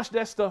to flush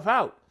that stuff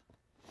out.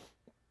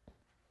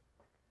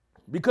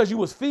 Because you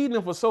was feeding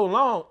them for so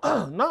long.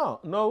 No.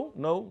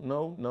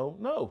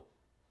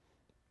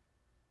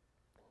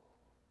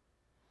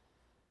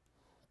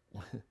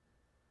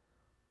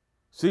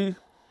 See?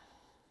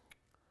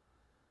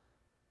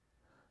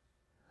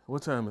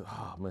 What time is it?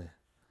 Oh, man.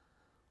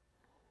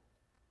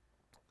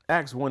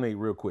 Acts 1:8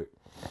 real quick.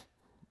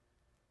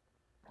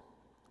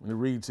 And it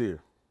reads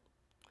here,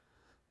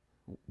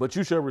 but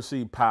you shall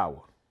receive power.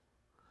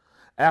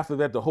 After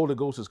that, the Holy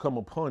Ghost has come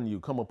upon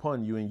you,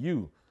 and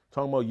you,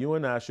 talking about you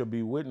and I, shall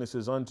be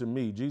witnesses unto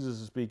me.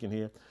 Jesus is speaking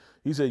here.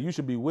 He said, you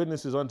should be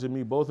witnesses unto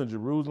me, both in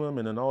Jerusalem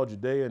and in all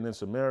Judea and in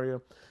Samaria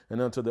and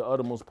unto the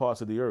uttermost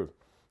parts of the earth.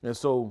 And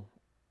so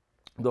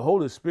the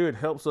Holy Spirit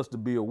helps us to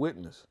be a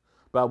witness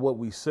by what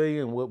we say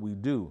and what we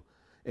do.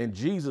 And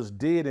Jesus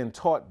did and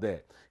taught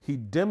that. He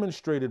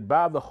demonstrated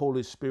by the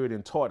Holy Spirit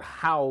and taught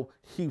how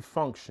he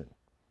functioned.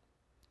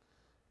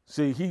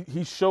 See,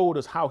 he showed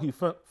us how he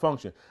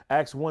functioned.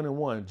 Acts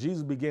 1:1,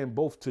 Jesus began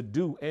both to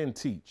do and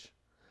teach.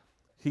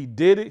 He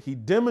did it, he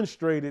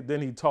demonstrated,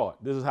 then he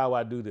taught. This is how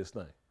I do this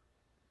thing.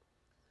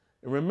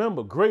 And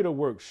remember, greater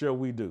work shall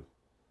we do.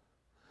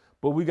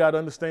 But we got to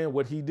understand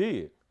what he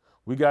did.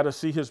 We got to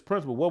see his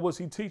principle. What was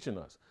he teaching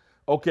us?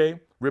 Okay,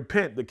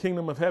 repent, the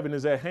kingdom of heaven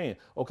is at hand.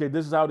 Okay,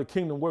 this is how the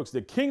kingdom works.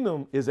 The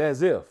kingdom is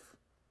as if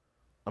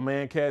a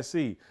man cast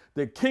seed.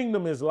 The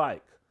kingdom is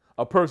like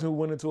a person who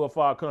went into a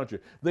far country.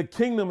 The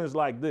kingdom is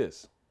like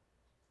this.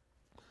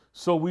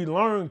 So we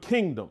learn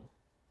kingdom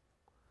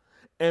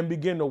and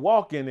begin to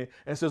walk in it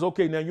and says,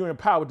 okay, now you're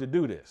empowered to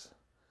do this.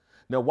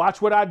 Now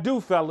watch what I do,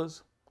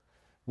 fellas.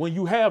 When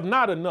you have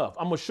not enough,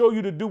 I'm going to show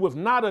you to do with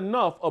not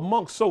enough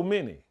amongst so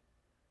many.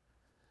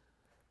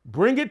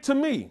 Bring it to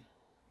me.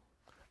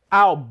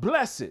 I'll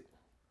bless it.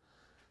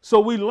 So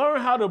we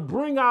learn how to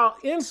bring our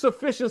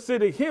insufficiency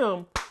to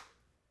him.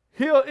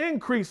 He'll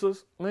increase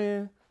us,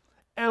 man,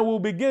 and we'll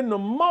begin to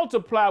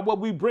multiply what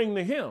we bring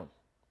to him.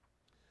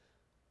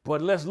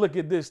 But let's look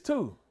at this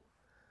too.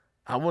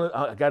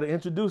 I got to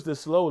introduce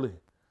this slowly.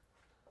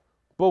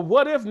 But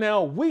what if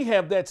now we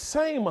have that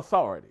same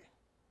authority?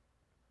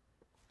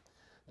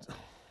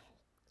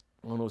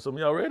 I don't know if some of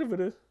y'all ready for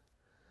this.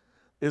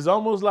 It's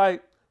almost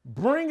like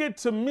bring it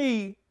to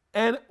me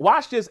and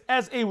watch this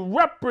as a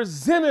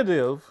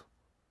representative.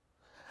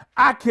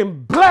 I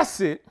can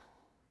bless it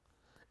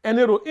and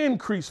it'll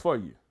increase for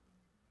you.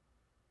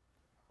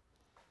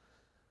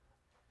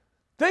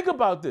 Think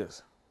about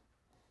this.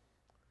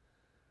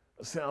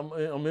 See,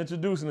 I'm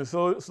introducing it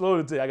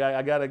slowly to you.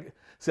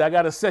 I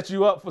gotta set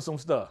you up for some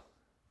stuff.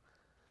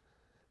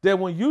 That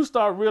when you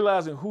start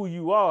realizing who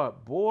you are,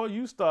 boy,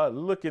 you start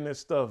looking at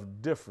stuff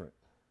different.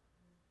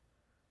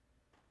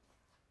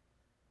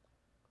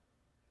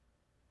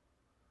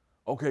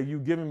 Okay, you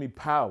giving me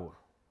power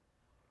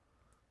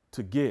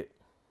to get.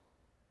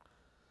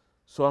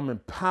 So I'm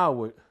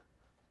empowered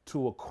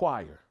to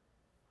acquire.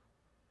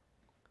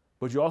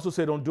 But you also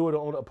say don't do it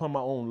upon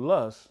my own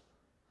lust.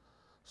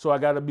 So I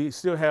got to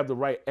still have the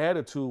right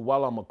attitude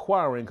while I'm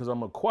acquiring, because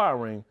I'm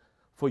acquiring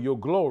for your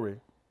glory.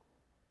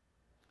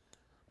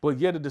 But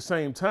yet at the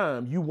same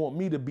time, you want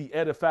me to be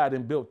edified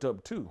and built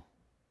up too.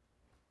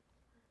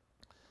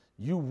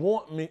 You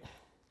want me.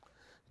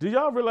 Do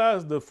y'all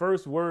realize the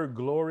first word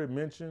glory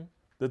mentioned,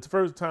 the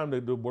first time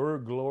that the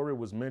word glory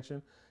was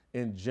mentioned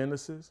in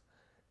Genesis,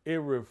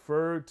 it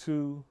referred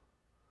to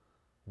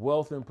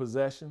wealth and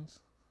possessions?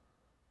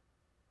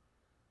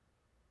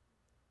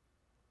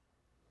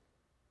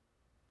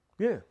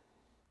 Yeah.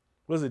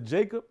 Was it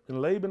Jacob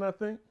and Laban, I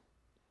think?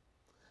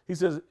 He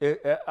says,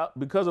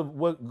 because of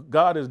what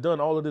God has done,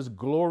 all of this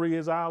glory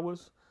is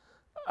ours.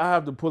 I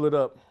have to pull it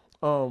up.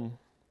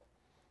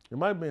 It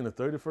might be in the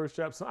 31st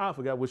chapter. I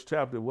forgot which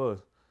chapter it was.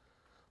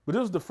 But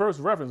this was the first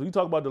reference. When you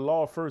talk about the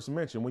law first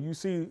mentioned, when you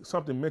see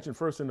something mentioned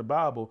first in the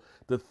Bible,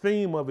 the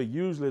theme of it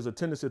usually is a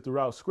tendency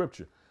throughout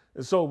Scripture.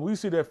 And so we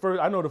see that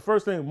first. I know the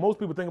first thing most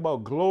people think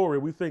about glory,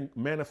 we think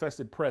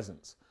manifested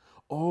presence.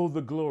 Oh,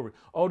 the glory.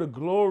 Oh, the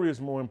glory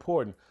is more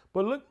important.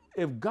 But look,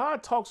 if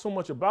God talks so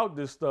much about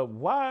this stuff,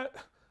 why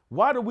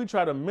do we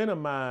try to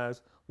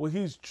minimize what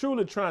he's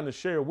truly trying to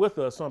share with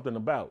us something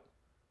about?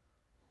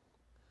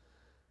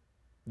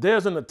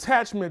 There's an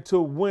attachment to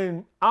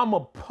when I'm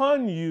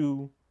upon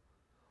you,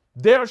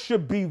 there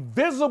should be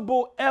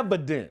visible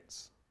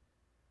evidence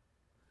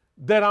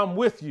that I'm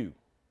with you.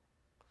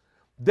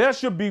 There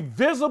should be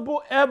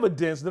visible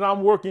evidence that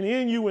I'm working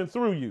in you and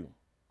through you.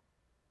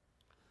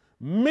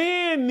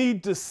 Men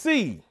need to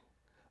see.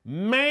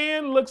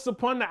 Man looks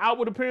upon the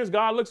outward appearance.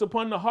 God looks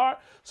upon the heart.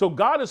 So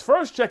God is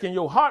first checking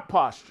your heart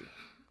posture.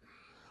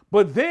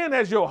 But then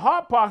as your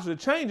heart posture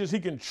changes, he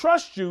can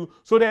trust you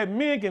so that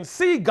men can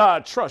see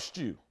God trust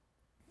you.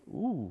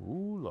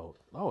 Ooh, Lord.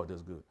 Lord,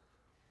 that's good.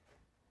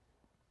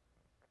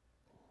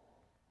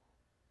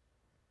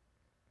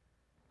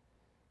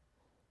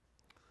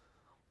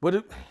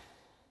 But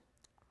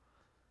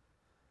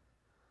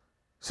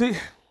see,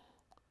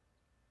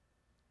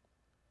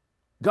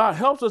 God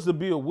helps us to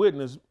be a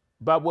witness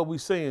by what we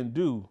say and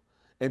do.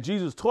 And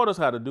Jesus taught us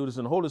how to do this,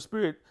 and the Holy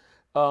Spirit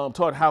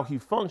taught how he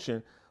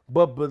functioned.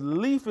 But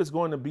belief is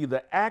going to be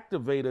the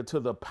activator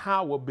to the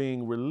power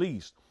being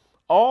released.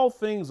 All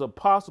things are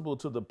possible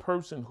to the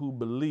person who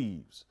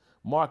believes.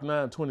 Mark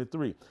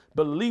 9:23.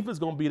 Belief is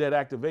going to be that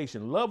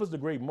activation. Love is the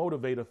great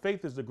motivator.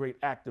 Faith is the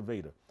great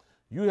activator.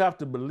 You have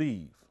to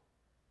believe.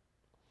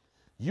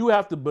 You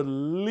have to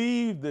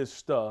believe this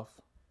stuff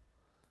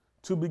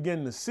to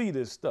begin to see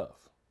this stuff.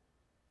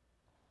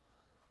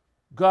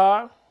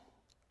 God,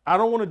 I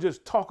don't want to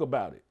just talk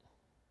about it.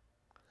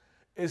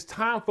 It's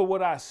time for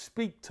what I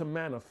speak to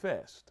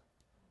manifest.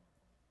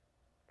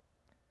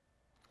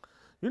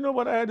 You know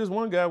what? I had this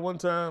one guy one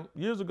time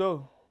years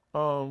ago.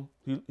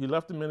 He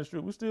left the ministry.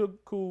 We're still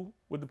cool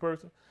with the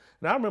person.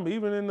 And I remember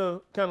even in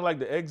the kind of like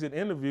the exit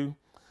interview,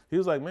 he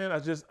was like, man,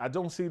 I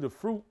don't see the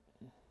fruit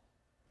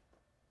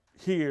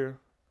here,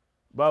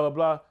 blah, blah,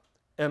 blah.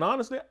 And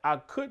honestly, I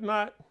could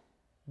not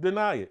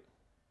deny it.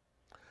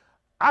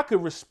 I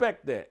could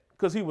respect that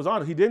because he was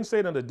honest. He didn't say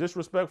it in a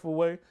disrespectful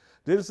way.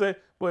 Didn't say,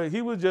 but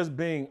he was just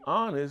being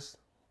honest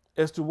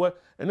as to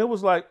what, and it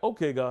was like,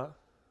 okay, God.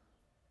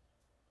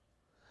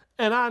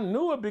 And I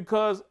knew it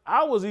because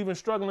I was even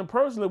struggling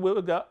personally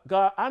with God.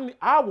 God,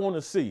 I want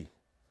to see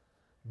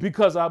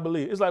because I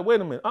believe. It's like,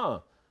 wait a minute,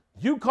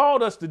 You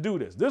called us to do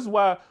this. This is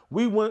why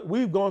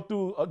we've gone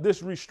through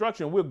this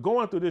restructuring. We're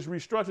going through this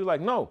restructuring.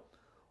 Like, no,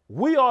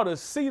 we ought to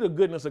see the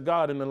goodness of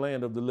God in the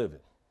land of the living.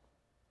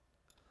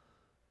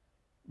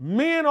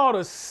 Men ought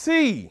to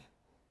see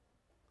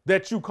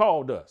that you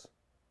called us.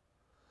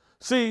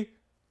 See,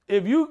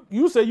 if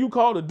you say you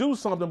called to do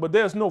something, but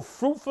there's no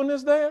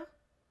fruitfulness there,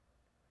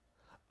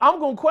 I'm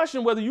going to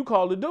question whether you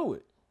called to do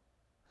it.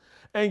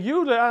 And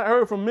usually I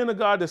heard from men of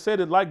God that said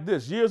it like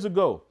this years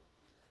ago.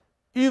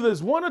 Either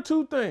it's one or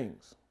two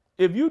things.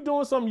 If you're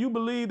doing something you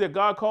believe that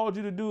God called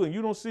you to do and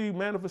you don't see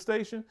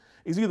manifestation,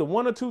 it's either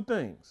one or two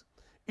things.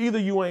 Either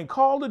you ain't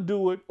called to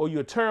do it or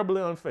you're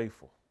terribly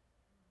unfaithful.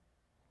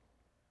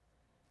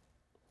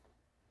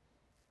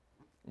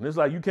 And it's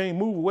like you can't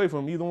move away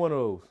from either one of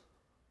those.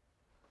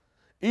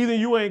 Either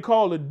you ain't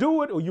called to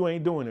do it or you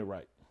ain't doing it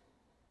right.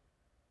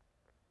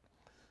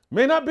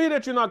 May not be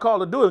that you're not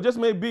called to do it. It just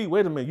may be,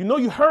 wait a minute, you know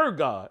you heard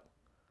God.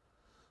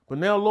 But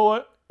now,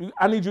 Lord,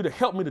 I need you to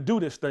help me to do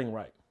this thing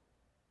right.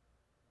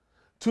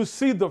 To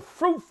see the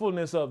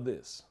fruitfulness of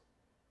this.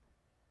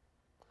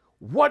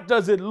 What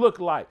does it look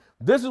like?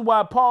 This is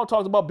why Paul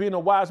talks about being a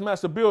wise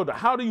master builder.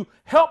 How do you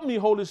help me,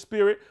 Holy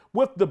Spirit,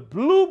 with the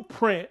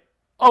blueprint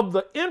of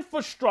the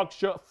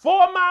infrastructure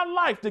for my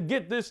life to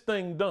get this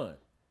thing done?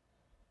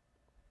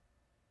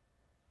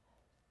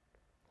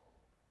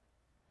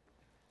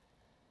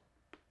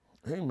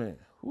 Amen.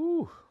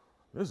 Whew.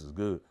 This is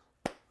good.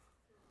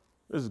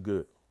 This is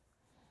good.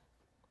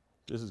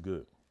 This is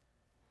good.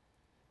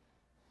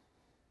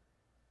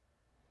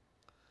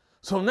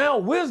 So now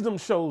wisdom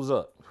shows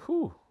up.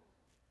 Whew.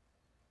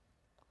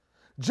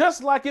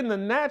 Just like in the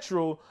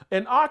natural,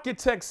 an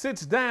architect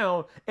sits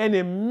down and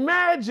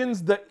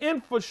imagines the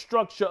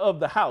infrastructure of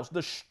the house,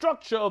 the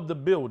structure of the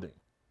building.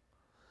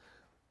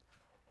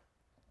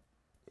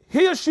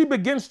 He or she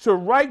begins to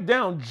write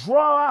down,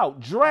 draw out,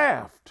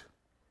 draft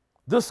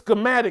the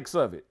schematics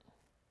of it.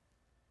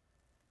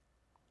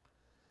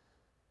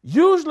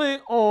 Usually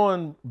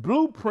on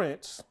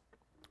blueprints,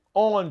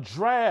 on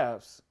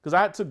drafts, because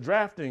I took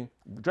drafting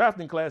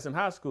class in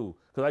high school,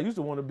 because I used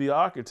to want to be an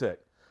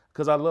architect,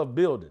 because I love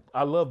building.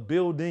 I love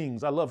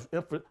buildings. I love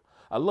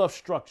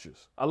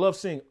structures. I love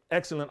seeing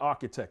excellent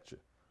architecture.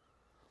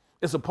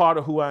 It's a part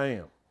of who I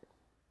am.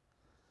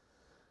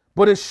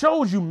 But it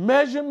shows you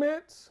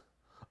measurements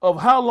of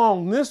how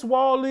long this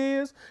wall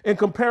is in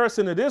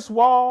comparison to this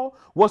wall,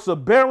 what's a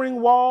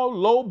bearing wall,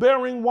 low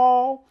bearing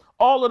wall,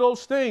 all of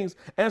those things.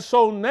 And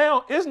so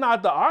now it's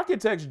not the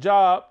architect's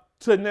job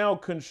to now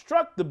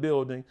construct the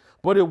building,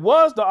 but it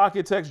was the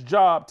architect's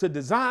job to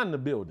design the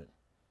building.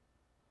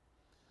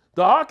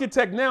 The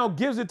architect now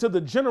gives it to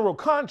the general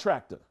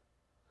contractor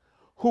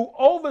who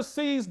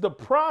oversees the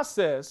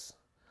process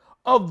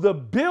of the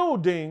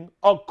building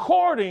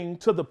according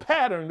to the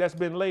pattern that's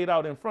been laid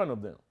out in front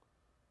of them.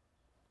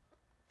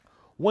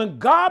 When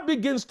God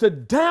begins to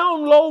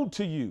download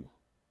to you,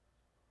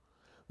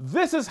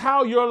 this is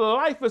how your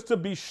life is to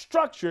be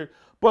structured.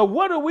 But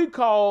what do we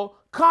call,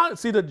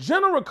 see, the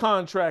general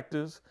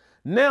contractors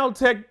now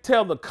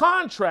tell the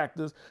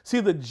contractors, see,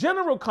 the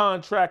general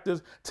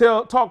contractors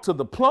talk to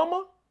the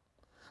plumber,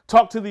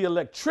 talk to the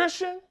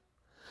electrician,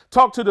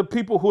 talk to the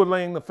people who are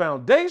laying the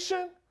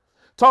foundation,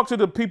 talk to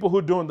the people who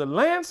are doing the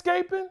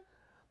landscaping.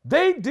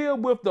 They deal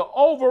with the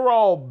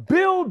overall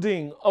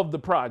building of the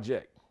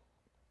project.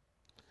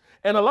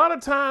 And a lot of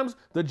times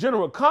the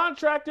general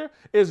contractor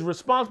is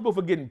responsible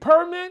for getting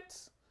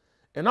permits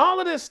and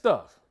all of this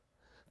stuff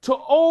to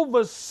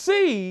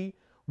oversee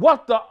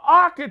what the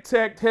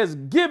architect has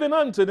given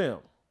unto them.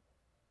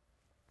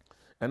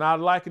 And I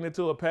liken it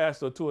to a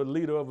pastor, to a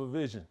leader of a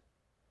vision.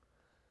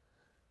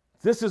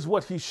 This is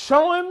what he's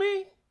showing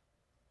me.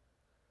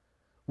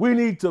 We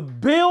need to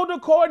build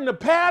according to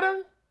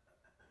pattern.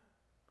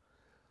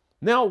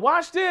 Now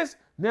watch this.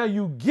 Now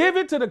you give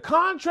it to the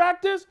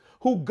contractors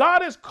who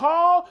God has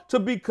called to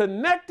be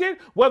connected,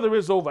 whether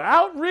it's over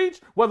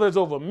outreach, whether it's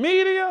over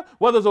media,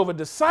 whether it's over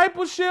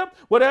discipleship,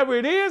 whatever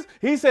it is.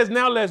 He says,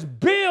 now let's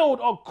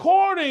build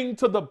according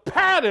to the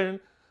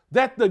pattern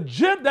that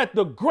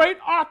the great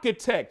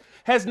architect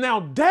has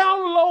now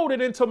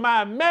downloaded into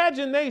my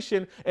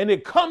imagination, and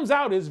it comes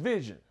out as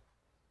vision.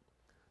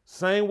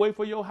 Same way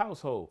for your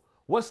household.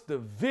 What's the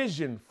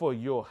vision for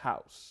your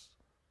house?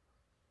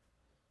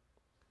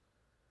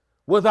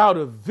 Without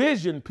a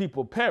vision,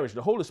 people perish.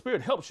 The Holy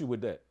Spirit helps you with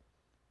that.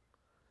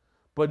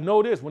 But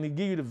know this, when he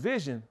gives you the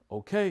vision,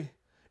 okay,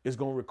 it's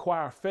going to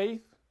require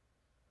faith.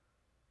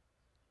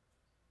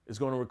 It's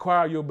going to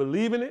require your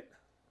believing it.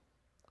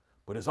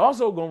 But it's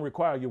also going to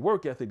require your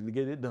work ethic to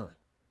get it done.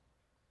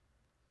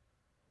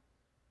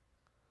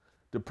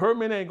 The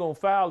permit ain't going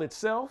to file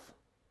itself.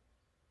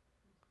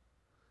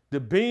 The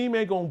beam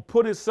ain't going to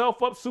put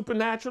itself up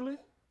supernaturally.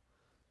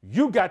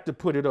 You got to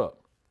put it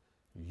up.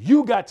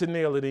 You got to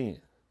nail it in.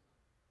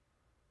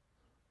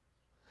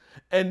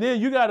 And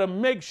then you got to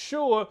make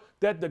sure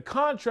that the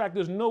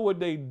contractors know what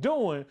they're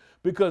doing,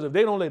 because if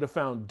they don't lay the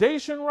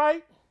foundation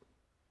right,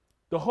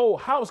 the whole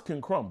house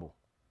can crumble.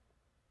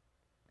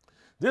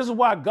 This is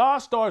why God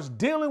starts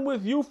dealing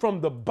with you from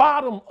the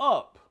bottom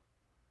up.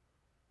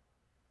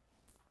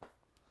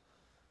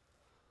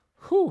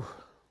 Whew.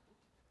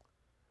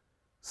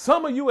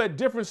 Some of you at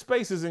different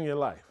spaces in your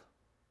life.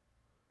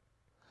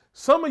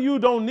 Some of you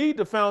don't need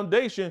the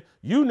foundation.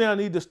 You now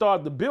need to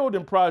start the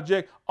building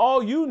project.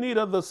 All you need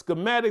are the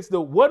schematics.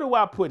 What do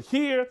I put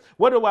here?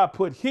 What do I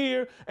put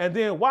here? And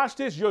then watch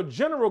this. Your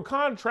general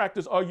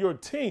contractors are your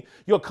team.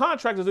 Your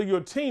contractors are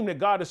your team that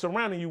God is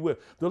surrounding you with.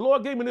 The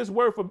Lord gave me this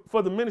word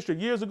for the ministry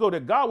years ago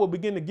that God will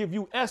begin to give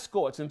you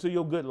escorts into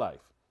your good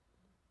life.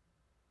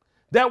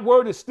 That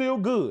word is still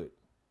good.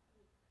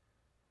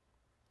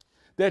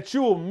 That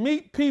you will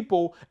meet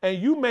people and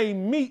you may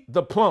meet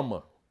the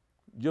plumber,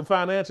 your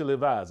financial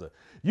advisor.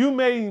 You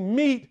may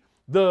meet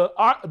the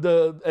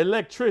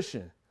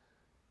electrician,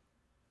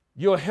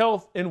 your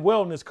health and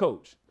wellness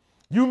coach.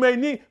 You may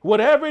need,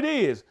 whatever it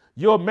is,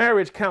 your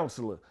marriage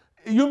counselor.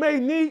 You may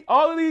need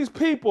all of these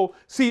people.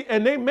 See,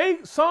 and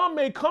some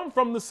may come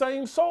from the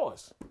same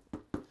source.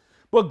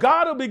 But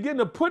God will begin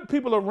to put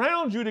people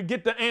around you to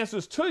get the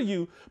answers to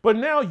you. But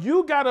now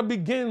you got to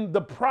begin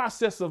the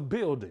process of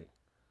building.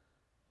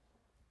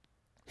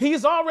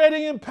 He's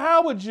already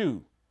empowered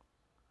you.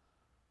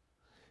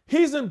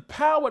 He's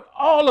empowered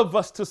all of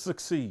us to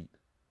succeed.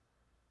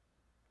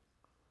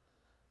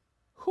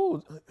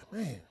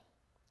 Man,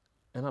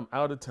 and I'm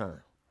out of time.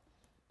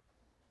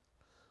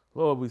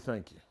 Lord, we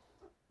thank you.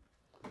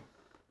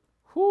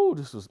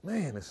 This is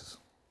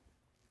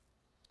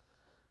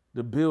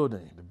the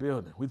building.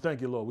 We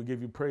thank you, Lord. We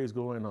give you praise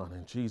going on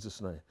in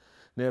Jesus' name.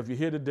 Now, if you're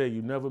here today,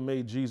 you never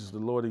made Jesus the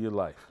Lord of your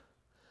life.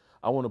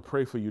 I want to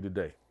pray for you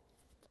today.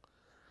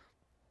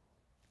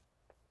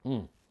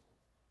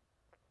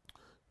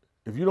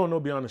 If you don't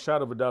know beyond a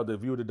shadow of a doubt that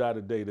if you were to die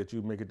today, that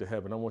you make it to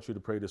heaven, I want you to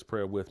pray this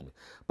prayer with me.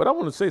 But I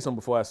want to say something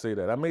before I say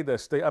that. I make that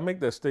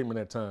statement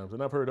at times,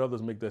 and I've heard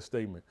others make that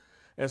statement.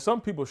 And some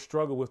people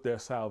struggle with their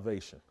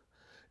salvation.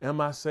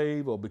 Am I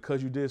saved? Or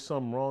because you did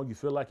something wrong, you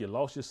feel like you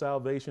lost your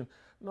salvation?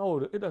 No,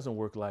 it doesn't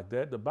work like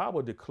that. The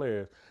Bible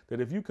declares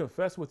that if you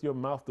confess with your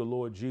mouth the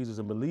Lord Jesus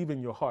and believe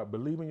in your heart,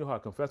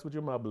 confess with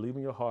your mouth, believe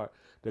in your heart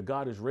that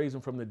God is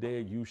raising from the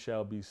dead, you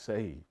shall be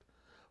saved.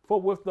 For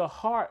with the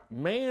heart,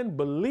 man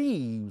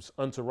believes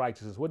unto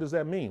righteousness. What does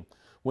that mean?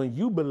 When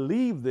you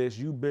believe this,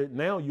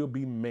 now you'll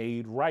be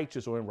made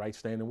righteous or in right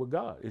standing with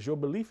God. It's your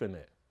belief in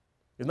that.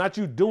 It's not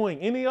you doing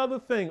any other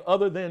thing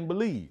other than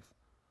believe.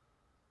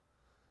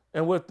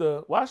 And with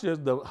the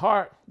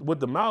heart, with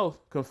the mouth,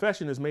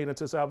 confession is made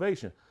unto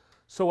salvation.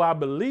 So I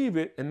believe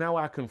it and now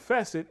I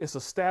confess it. It's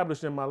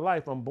established in my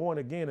life. I'm born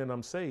again and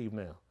I'm saved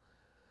now.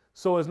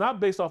 So it's not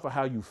based off of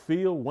how you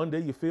feel. One day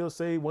you feel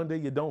saved, one day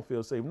you don't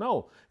feel saved.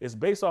 No, it's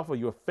based off of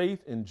your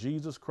faith in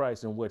Jesus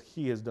Christ and what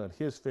he has done,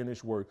 his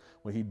finished work.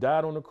 When he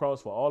died on the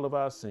cross for all of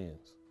our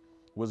sins,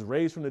 was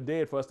raised from the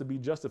dead for us to be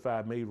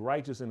justified, made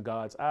righteous in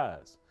God's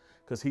eyes,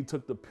 because he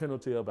took the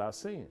penalty of our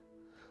sin.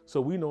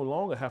 So we no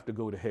longer have to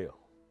go to hell.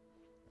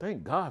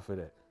 Thank God for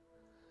that.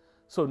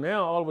 So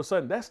now all of a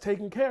sudden that's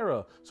taken care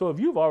of. So if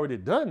you've already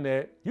done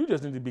that, you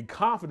just need to be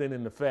confident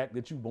in the fact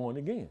that you're born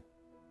again.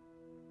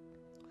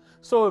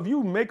 So if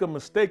you make a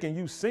mistake and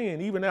you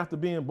sin, even after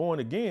being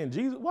born again,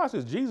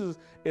 Jesus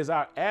is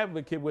our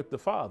advocate with the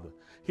Father.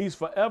 He's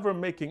forever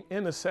making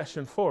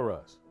intercession for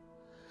us.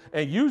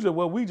 And usually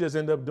what we just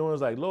end up doing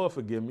is like, Lord,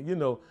 forgive me,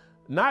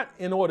 not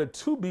in order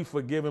to be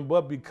forgiven,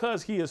 but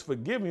because he is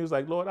forgiven, he's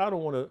like, Lord, I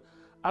don't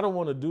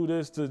want to do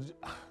this to,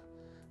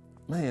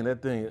 man,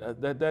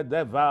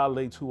 that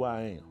violates who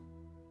I am.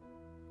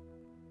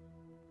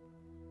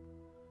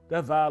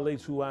 That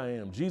violates who I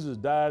am. Jesus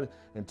died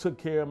and took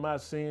care of my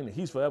sin. And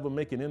he's forever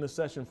making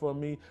intercession for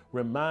me,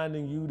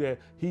 reminding you that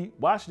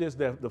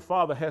that the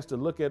Father has to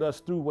look at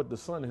us through what the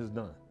Son has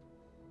done.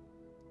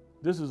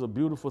 This is a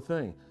beautiful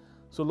thing.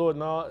 So Lord,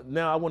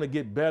 now I want to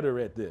get better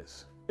at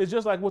this. It's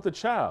just like with a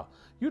child.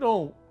 You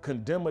don't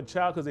condemn a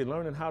child because they're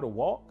learning how to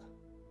walk.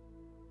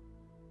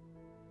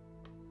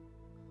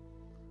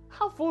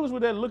 How foolish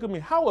would that look at me?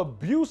 How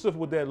abusive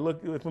would that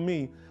look for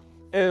me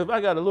if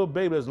I got a little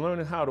baby that's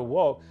learning how to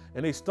walk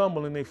and they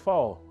stumble and they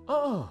fall?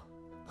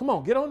 Come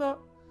on, get on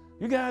up.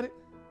 You got it.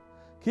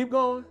 Keep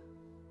going.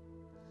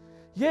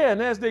 Yeah,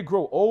 and as they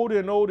grow older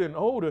and older and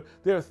older,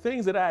 there are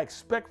things that I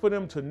expect for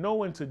them to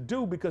know and to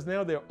do because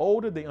now they're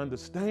older, they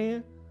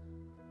understand.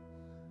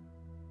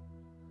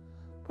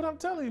 But I'm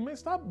telling you, man,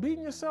 stop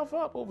beating yourself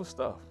up over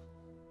stuff.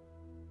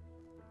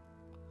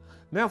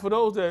 Now, for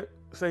those that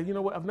say, you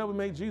know what, I've never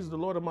made Jesus the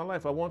Lord of my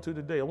life, I want to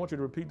today. I want you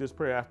to repeat this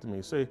prayer after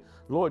me. Say,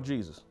 Lord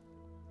Jesus,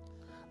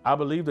 I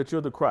believe that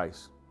you're the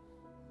Christ,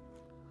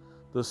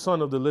 the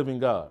Son of the living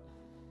God.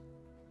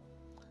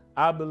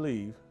 I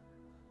believe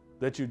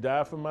that you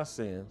died for my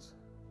sins,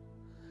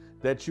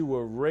 that you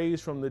were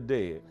raised from the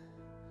dead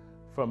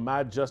for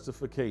my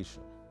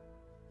justification.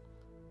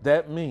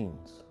 That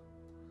means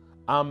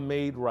I'm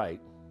made right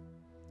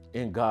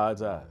in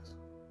God's eyes.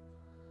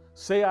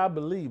 Say, I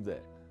believe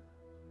that,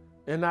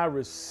 and I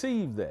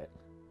receive that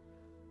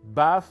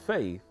by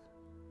faith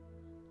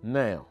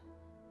now.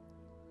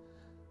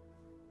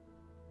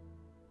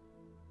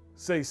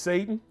 Say,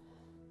 Satan,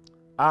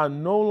 I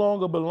no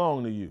longer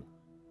belong to you.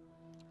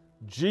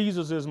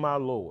 Jesus is my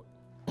Lord,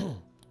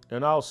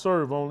 and I'll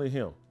serve only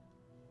him.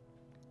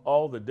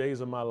 all the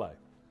days of my life.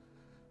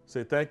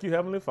 Say, thank you,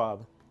 Heavenly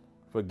Father,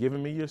 for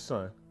giving me your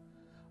son.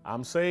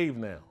 I'm saved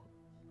now.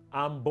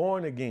 I'm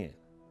born again.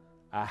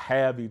 I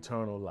have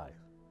eternal life.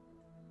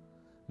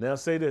 Now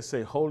say this,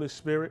 say, Holy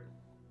Spirit,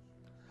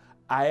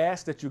 I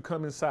ask that you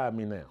come inside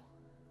me now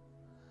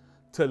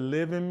to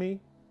live in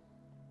me,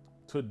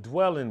 to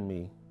dwell in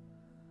me,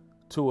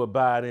 to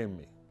abide in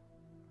me.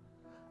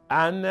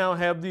 I now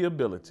have the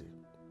ability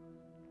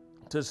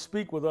to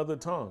speak with other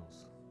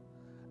tongues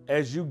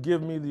as you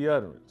give me the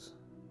utterance.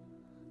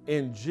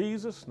 In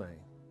Jesus'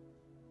 name,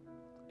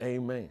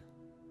 amen.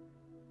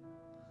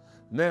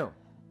 Now,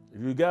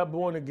 if you got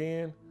born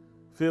again,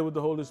 filled with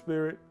the Holy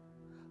Spirit,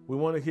 we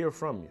want to hear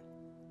from you.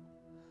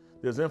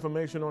 There's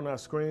information on our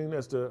screen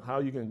as to how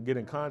you can get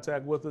in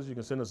contact with us. You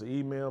can send us an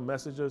email,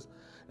 message us,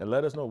 and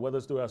let us know, whether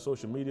it's through our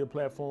social media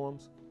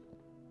platforms.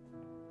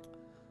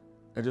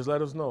 And just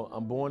let us know,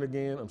 I'm born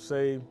again, I'm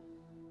saved.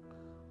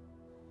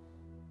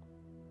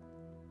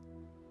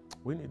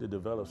 We need to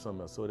develop something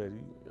else so that,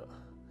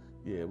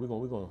 we're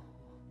going,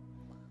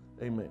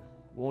 amen.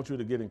 We want you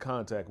to get in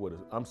contact with us.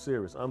 I'm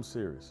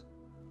serious.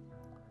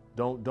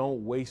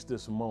 Don't waste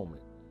this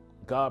moment.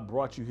 God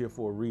brought you here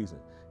for a reason.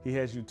 He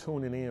has you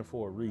tuning in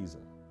for a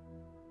reason.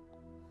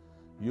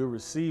 You're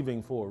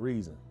receiving for a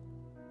reason.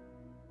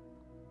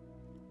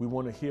 We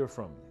want to hear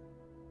from you,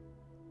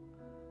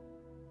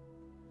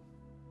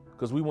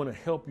 because we want to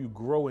help you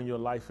grow in your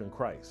life in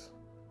Christ.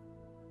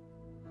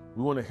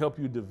 We want to help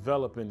you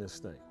develop in this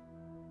thing,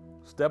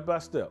 step by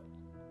step.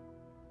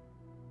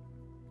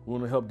 We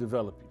want to help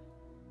develop you.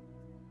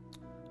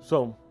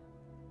 So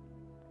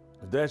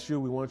if that's you,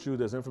 we want you,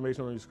 there's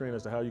information on your screen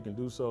as to how you can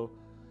do so.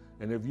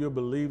 And if you're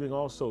believing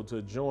also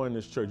to join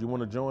this church, you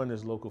want to join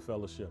this local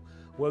fellowship,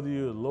 whether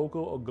you're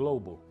local or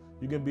global,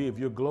 you can be, if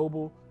you're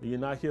global and you're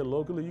not here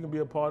locally, you can be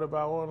a part of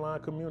our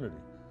online community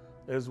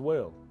as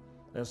well.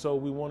 And so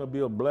we want to be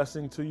a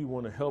blessing to you,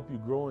 want to help you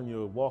grow in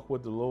your walk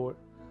with the Lord.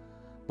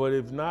 But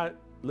if not,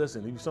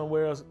 listen, if you're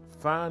somewhere else,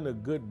 find a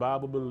good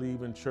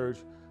Bible-believing church,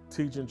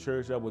 teaching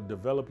church that will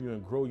develop you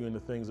and grow you in the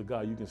things of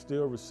God. You can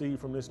still receive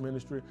from this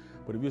ministry,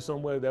 but if you're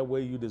somewhere that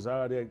way you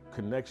desire that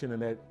connection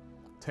and that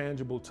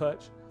tangible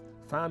touch,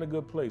 find a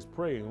good place,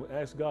 pray, and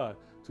ask God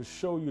to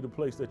show you the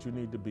place that you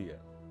need to be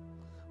at.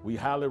 We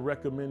highly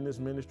recommend this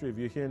ministry. If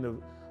you're here in the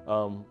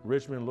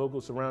Richmond,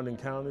 local surrounding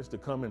counties, to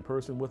come in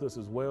person with us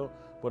as well,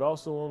 but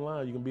also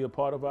online. You can be a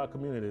part of our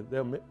community.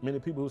 There are many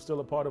people who are still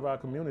a part of our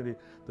community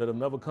that have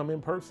never come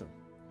in person.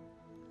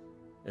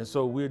 And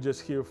so we're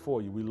just here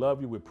for you. We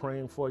love you. We're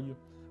praying for you.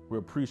 We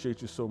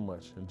appreciate you so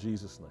much in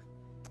Jesus' name.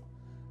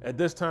 At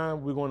this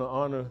time, we're going to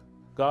honor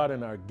God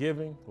in our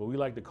giving, what we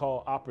like to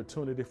call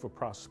opportunity for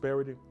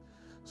prosperity.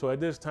 So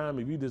at this time,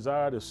 if you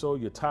desire to sow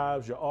your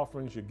tithes, your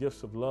offerings, your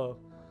gifts of love,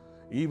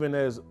 even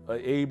as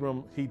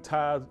Abram, he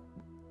tithed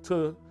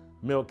to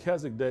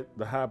Melchizedek,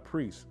 the high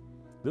priest.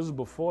 This is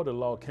before the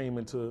law came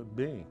into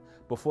being,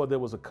 before there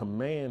was a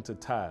command to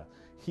tithe.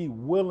 He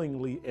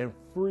willingly and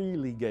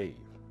freely gave.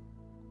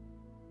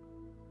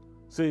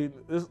 See,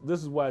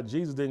 this is why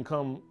Jesus didn't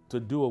come to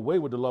do away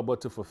with the law,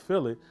 but to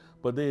fulfill it.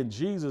 But then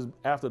Jesus,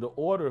 after the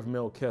order of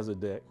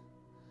Melchizedek,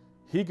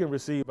 he can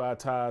receive our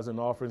tithes and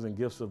offerings and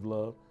gifts of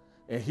love.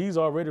 And he's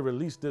already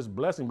released this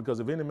blessing,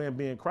 because if any man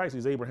be in Christ,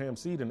 he's Abraham's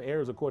seed and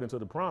heirs according to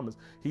the promise.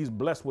 He's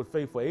blessed with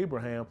faithful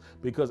Abraham,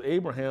 because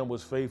Abraham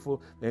was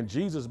faithful and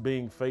Jesus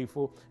being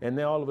faithful. And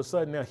now all of a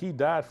sudden, now he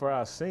died for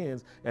our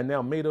sins and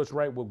now made us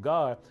right with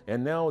God.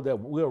 And now that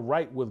we're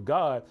right with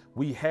God,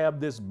 we have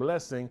this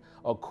blessing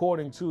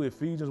according to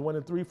Ephesians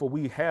 1:3, for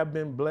we have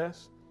been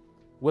blessed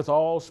with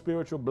all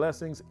spiritual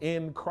blessings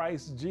in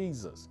Christ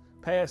Jesus.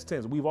 Past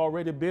tense, we've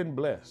already been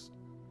blessed.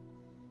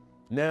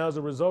 Now, as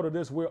a result of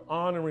this, we're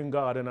honoring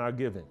God in our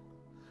giving.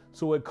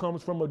 So it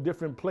comes from a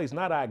different place.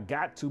 Not I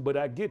got to, but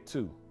I get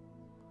to.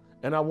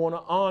 And I want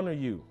to honor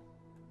you.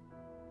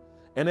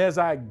 And as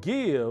I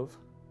give,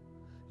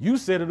 you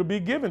said it'll be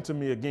given to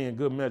me again,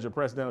 good measure,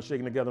 pressed down,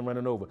 shaken together, and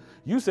running over.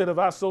 You said if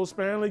I sow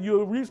sparingly,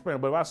 you'll reap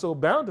sparingly. But if I sow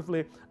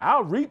bountifully,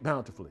 I'll reap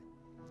bountifully.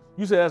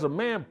 You said, as a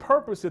man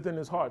purposeth in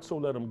his heart, so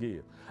let him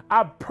give.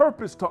 I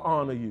purpose to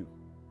honor you.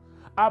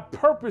 I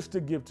purpose to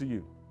give to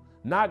you.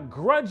 Not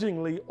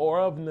grudgingly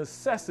or of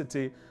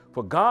necessity,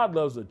 for God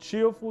loves a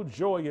cheerful,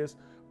 joyous,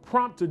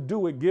 prompt to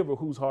do it giver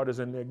whose heart is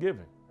in their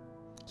giving.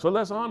 So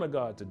let's honor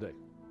God today.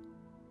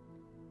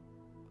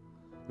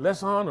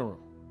 Let's honor him.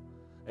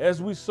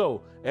 As we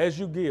sow, as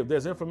you give,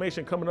 there's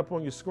information coming up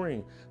on your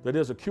screen that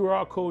there's a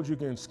QR code you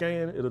can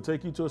scan. It'll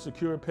take you to a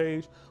secure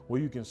page where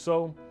you can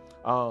sow.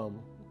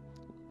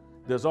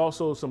 There's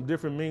also some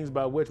different means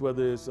by which,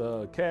 whether it's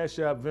Cash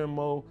App,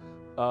 Venmo,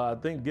 I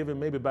think giving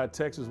maybe by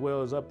text as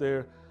well is up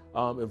there.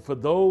 And for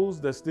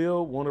those that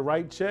still want to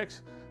write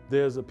checks,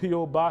 there's a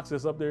P.O. box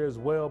that's up there as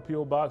well,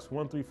 P.O. Box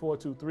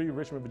 13423,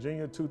 Richmond,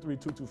 Virginia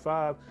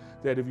 23225,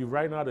 that if you're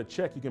writing out a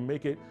check, you can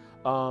make it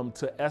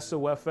to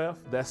SOFF,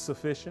 that's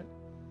sufficient,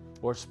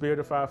 or Spirit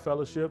of Fire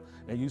Fellowship,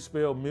 and you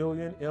spell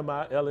million,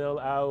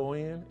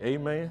 M-I-L-L-I-O-N,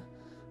 amen.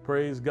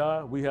 Praise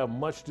God. We have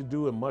much to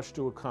do and much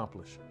to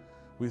accomplish.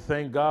 We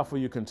thank God for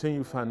your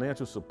continued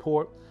financial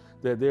support.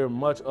 that there are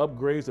much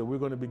upgrades that we're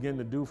going to begin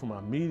to do from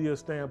a media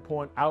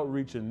standpoint,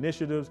 outreach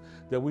initiatives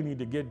that we need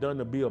to get done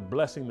to be a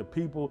blessing to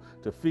people,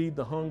 to feed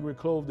the hungry,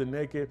 clothe the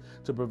naked,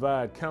 to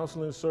provide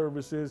counseling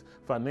services,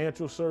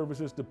 financial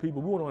services to people.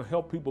 We want to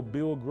help people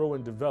build, grow,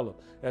 and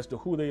develop as to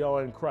who they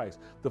are in Christ.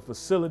 The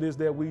facilities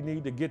that we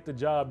need to get the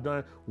job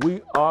done,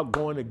 we are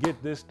going to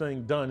get this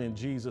thing done in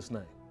Jesus'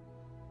 name.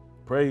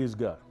 Praise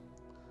God.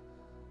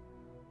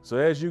 So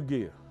as you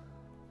give,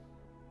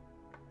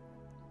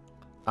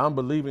 I'm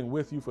believing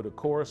with you for the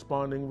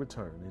corresponding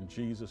return in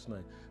Jesus'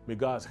 name. May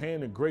God's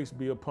hand and grace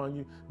be upon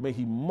you. May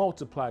he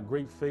multiply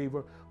great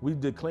favor. We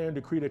declare and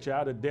decree that you're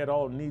out of debt,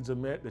 all needs are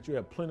met, that you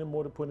have plenty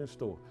more to put in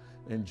store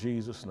in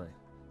Jesus' name.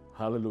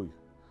 Hallelujah.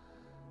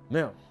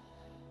 Now,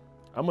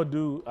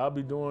 I'll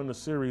be doing a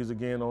series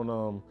again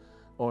on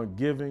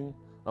giving.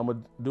 I'm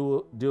gonna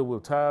deal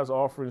with tithes,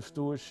 offering,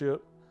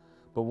 stewardship.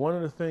 But one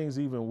of the things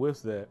even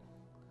with that,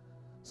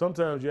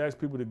 sometimes you ask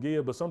people to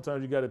give, but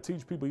sometimes you got to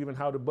teach people even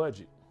how to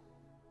budget.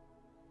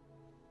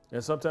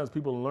 And sometimes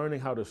people are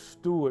learning how to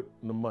steward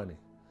the money.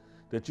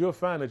 That you'll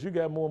find that you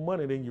got more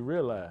money than you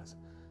realize.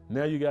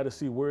 Now you got to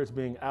see where it's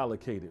being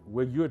allocated,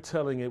 where you're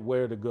telling it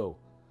where to go.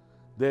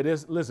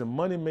 Listen,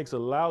 money makes a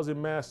lousy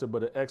master,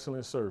 but an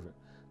excellent servant.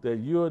 That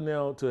you're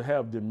now to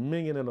have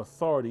dominion and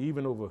authority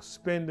even over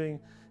spending,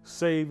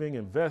 saving,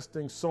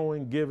 investing,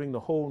 sowing, giving, the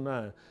whole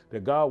nine.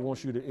 That God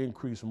wants you to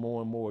increase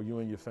more and more, you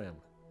and your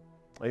family.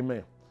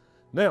 Amen.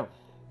 Now,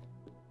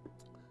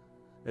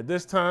 at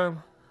this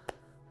time,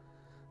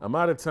 I'm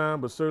out of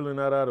time, but certainly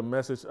not out of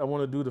message. I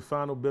want to do the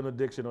final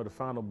benediction or the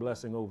final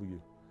blessing over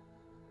you.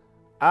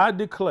 I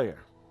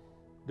declare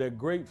that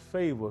great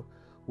favor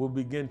will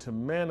begin to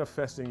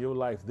manifest in your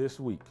life this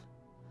week.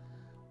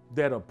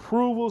 That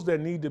approvals that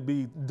need to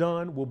be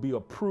done will be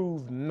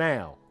approved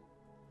now.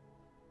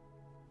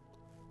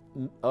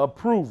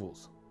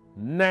 Approvals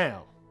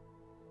now.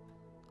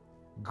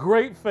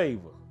 Great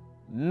favor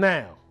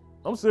now.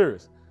 I'm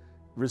serious.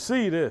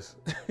 Receive this.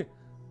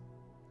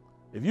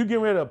 If you're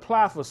getting ready to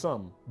apply for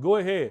something, go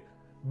ahead.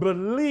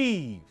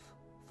 Believe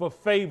for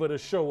favor to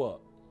show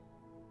up.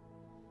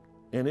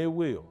 And it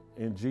will,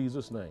 in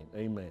Jesus' name.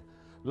 Amen.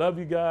 Love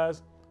you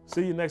guys.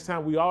 See you next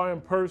time. We are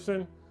in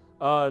person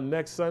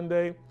next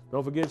Sunday.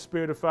 Don't forget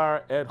Spirit of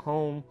Fire at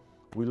home.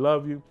 We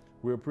love you.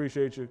 We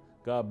appreciate you.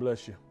 God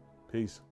bless you. Peace.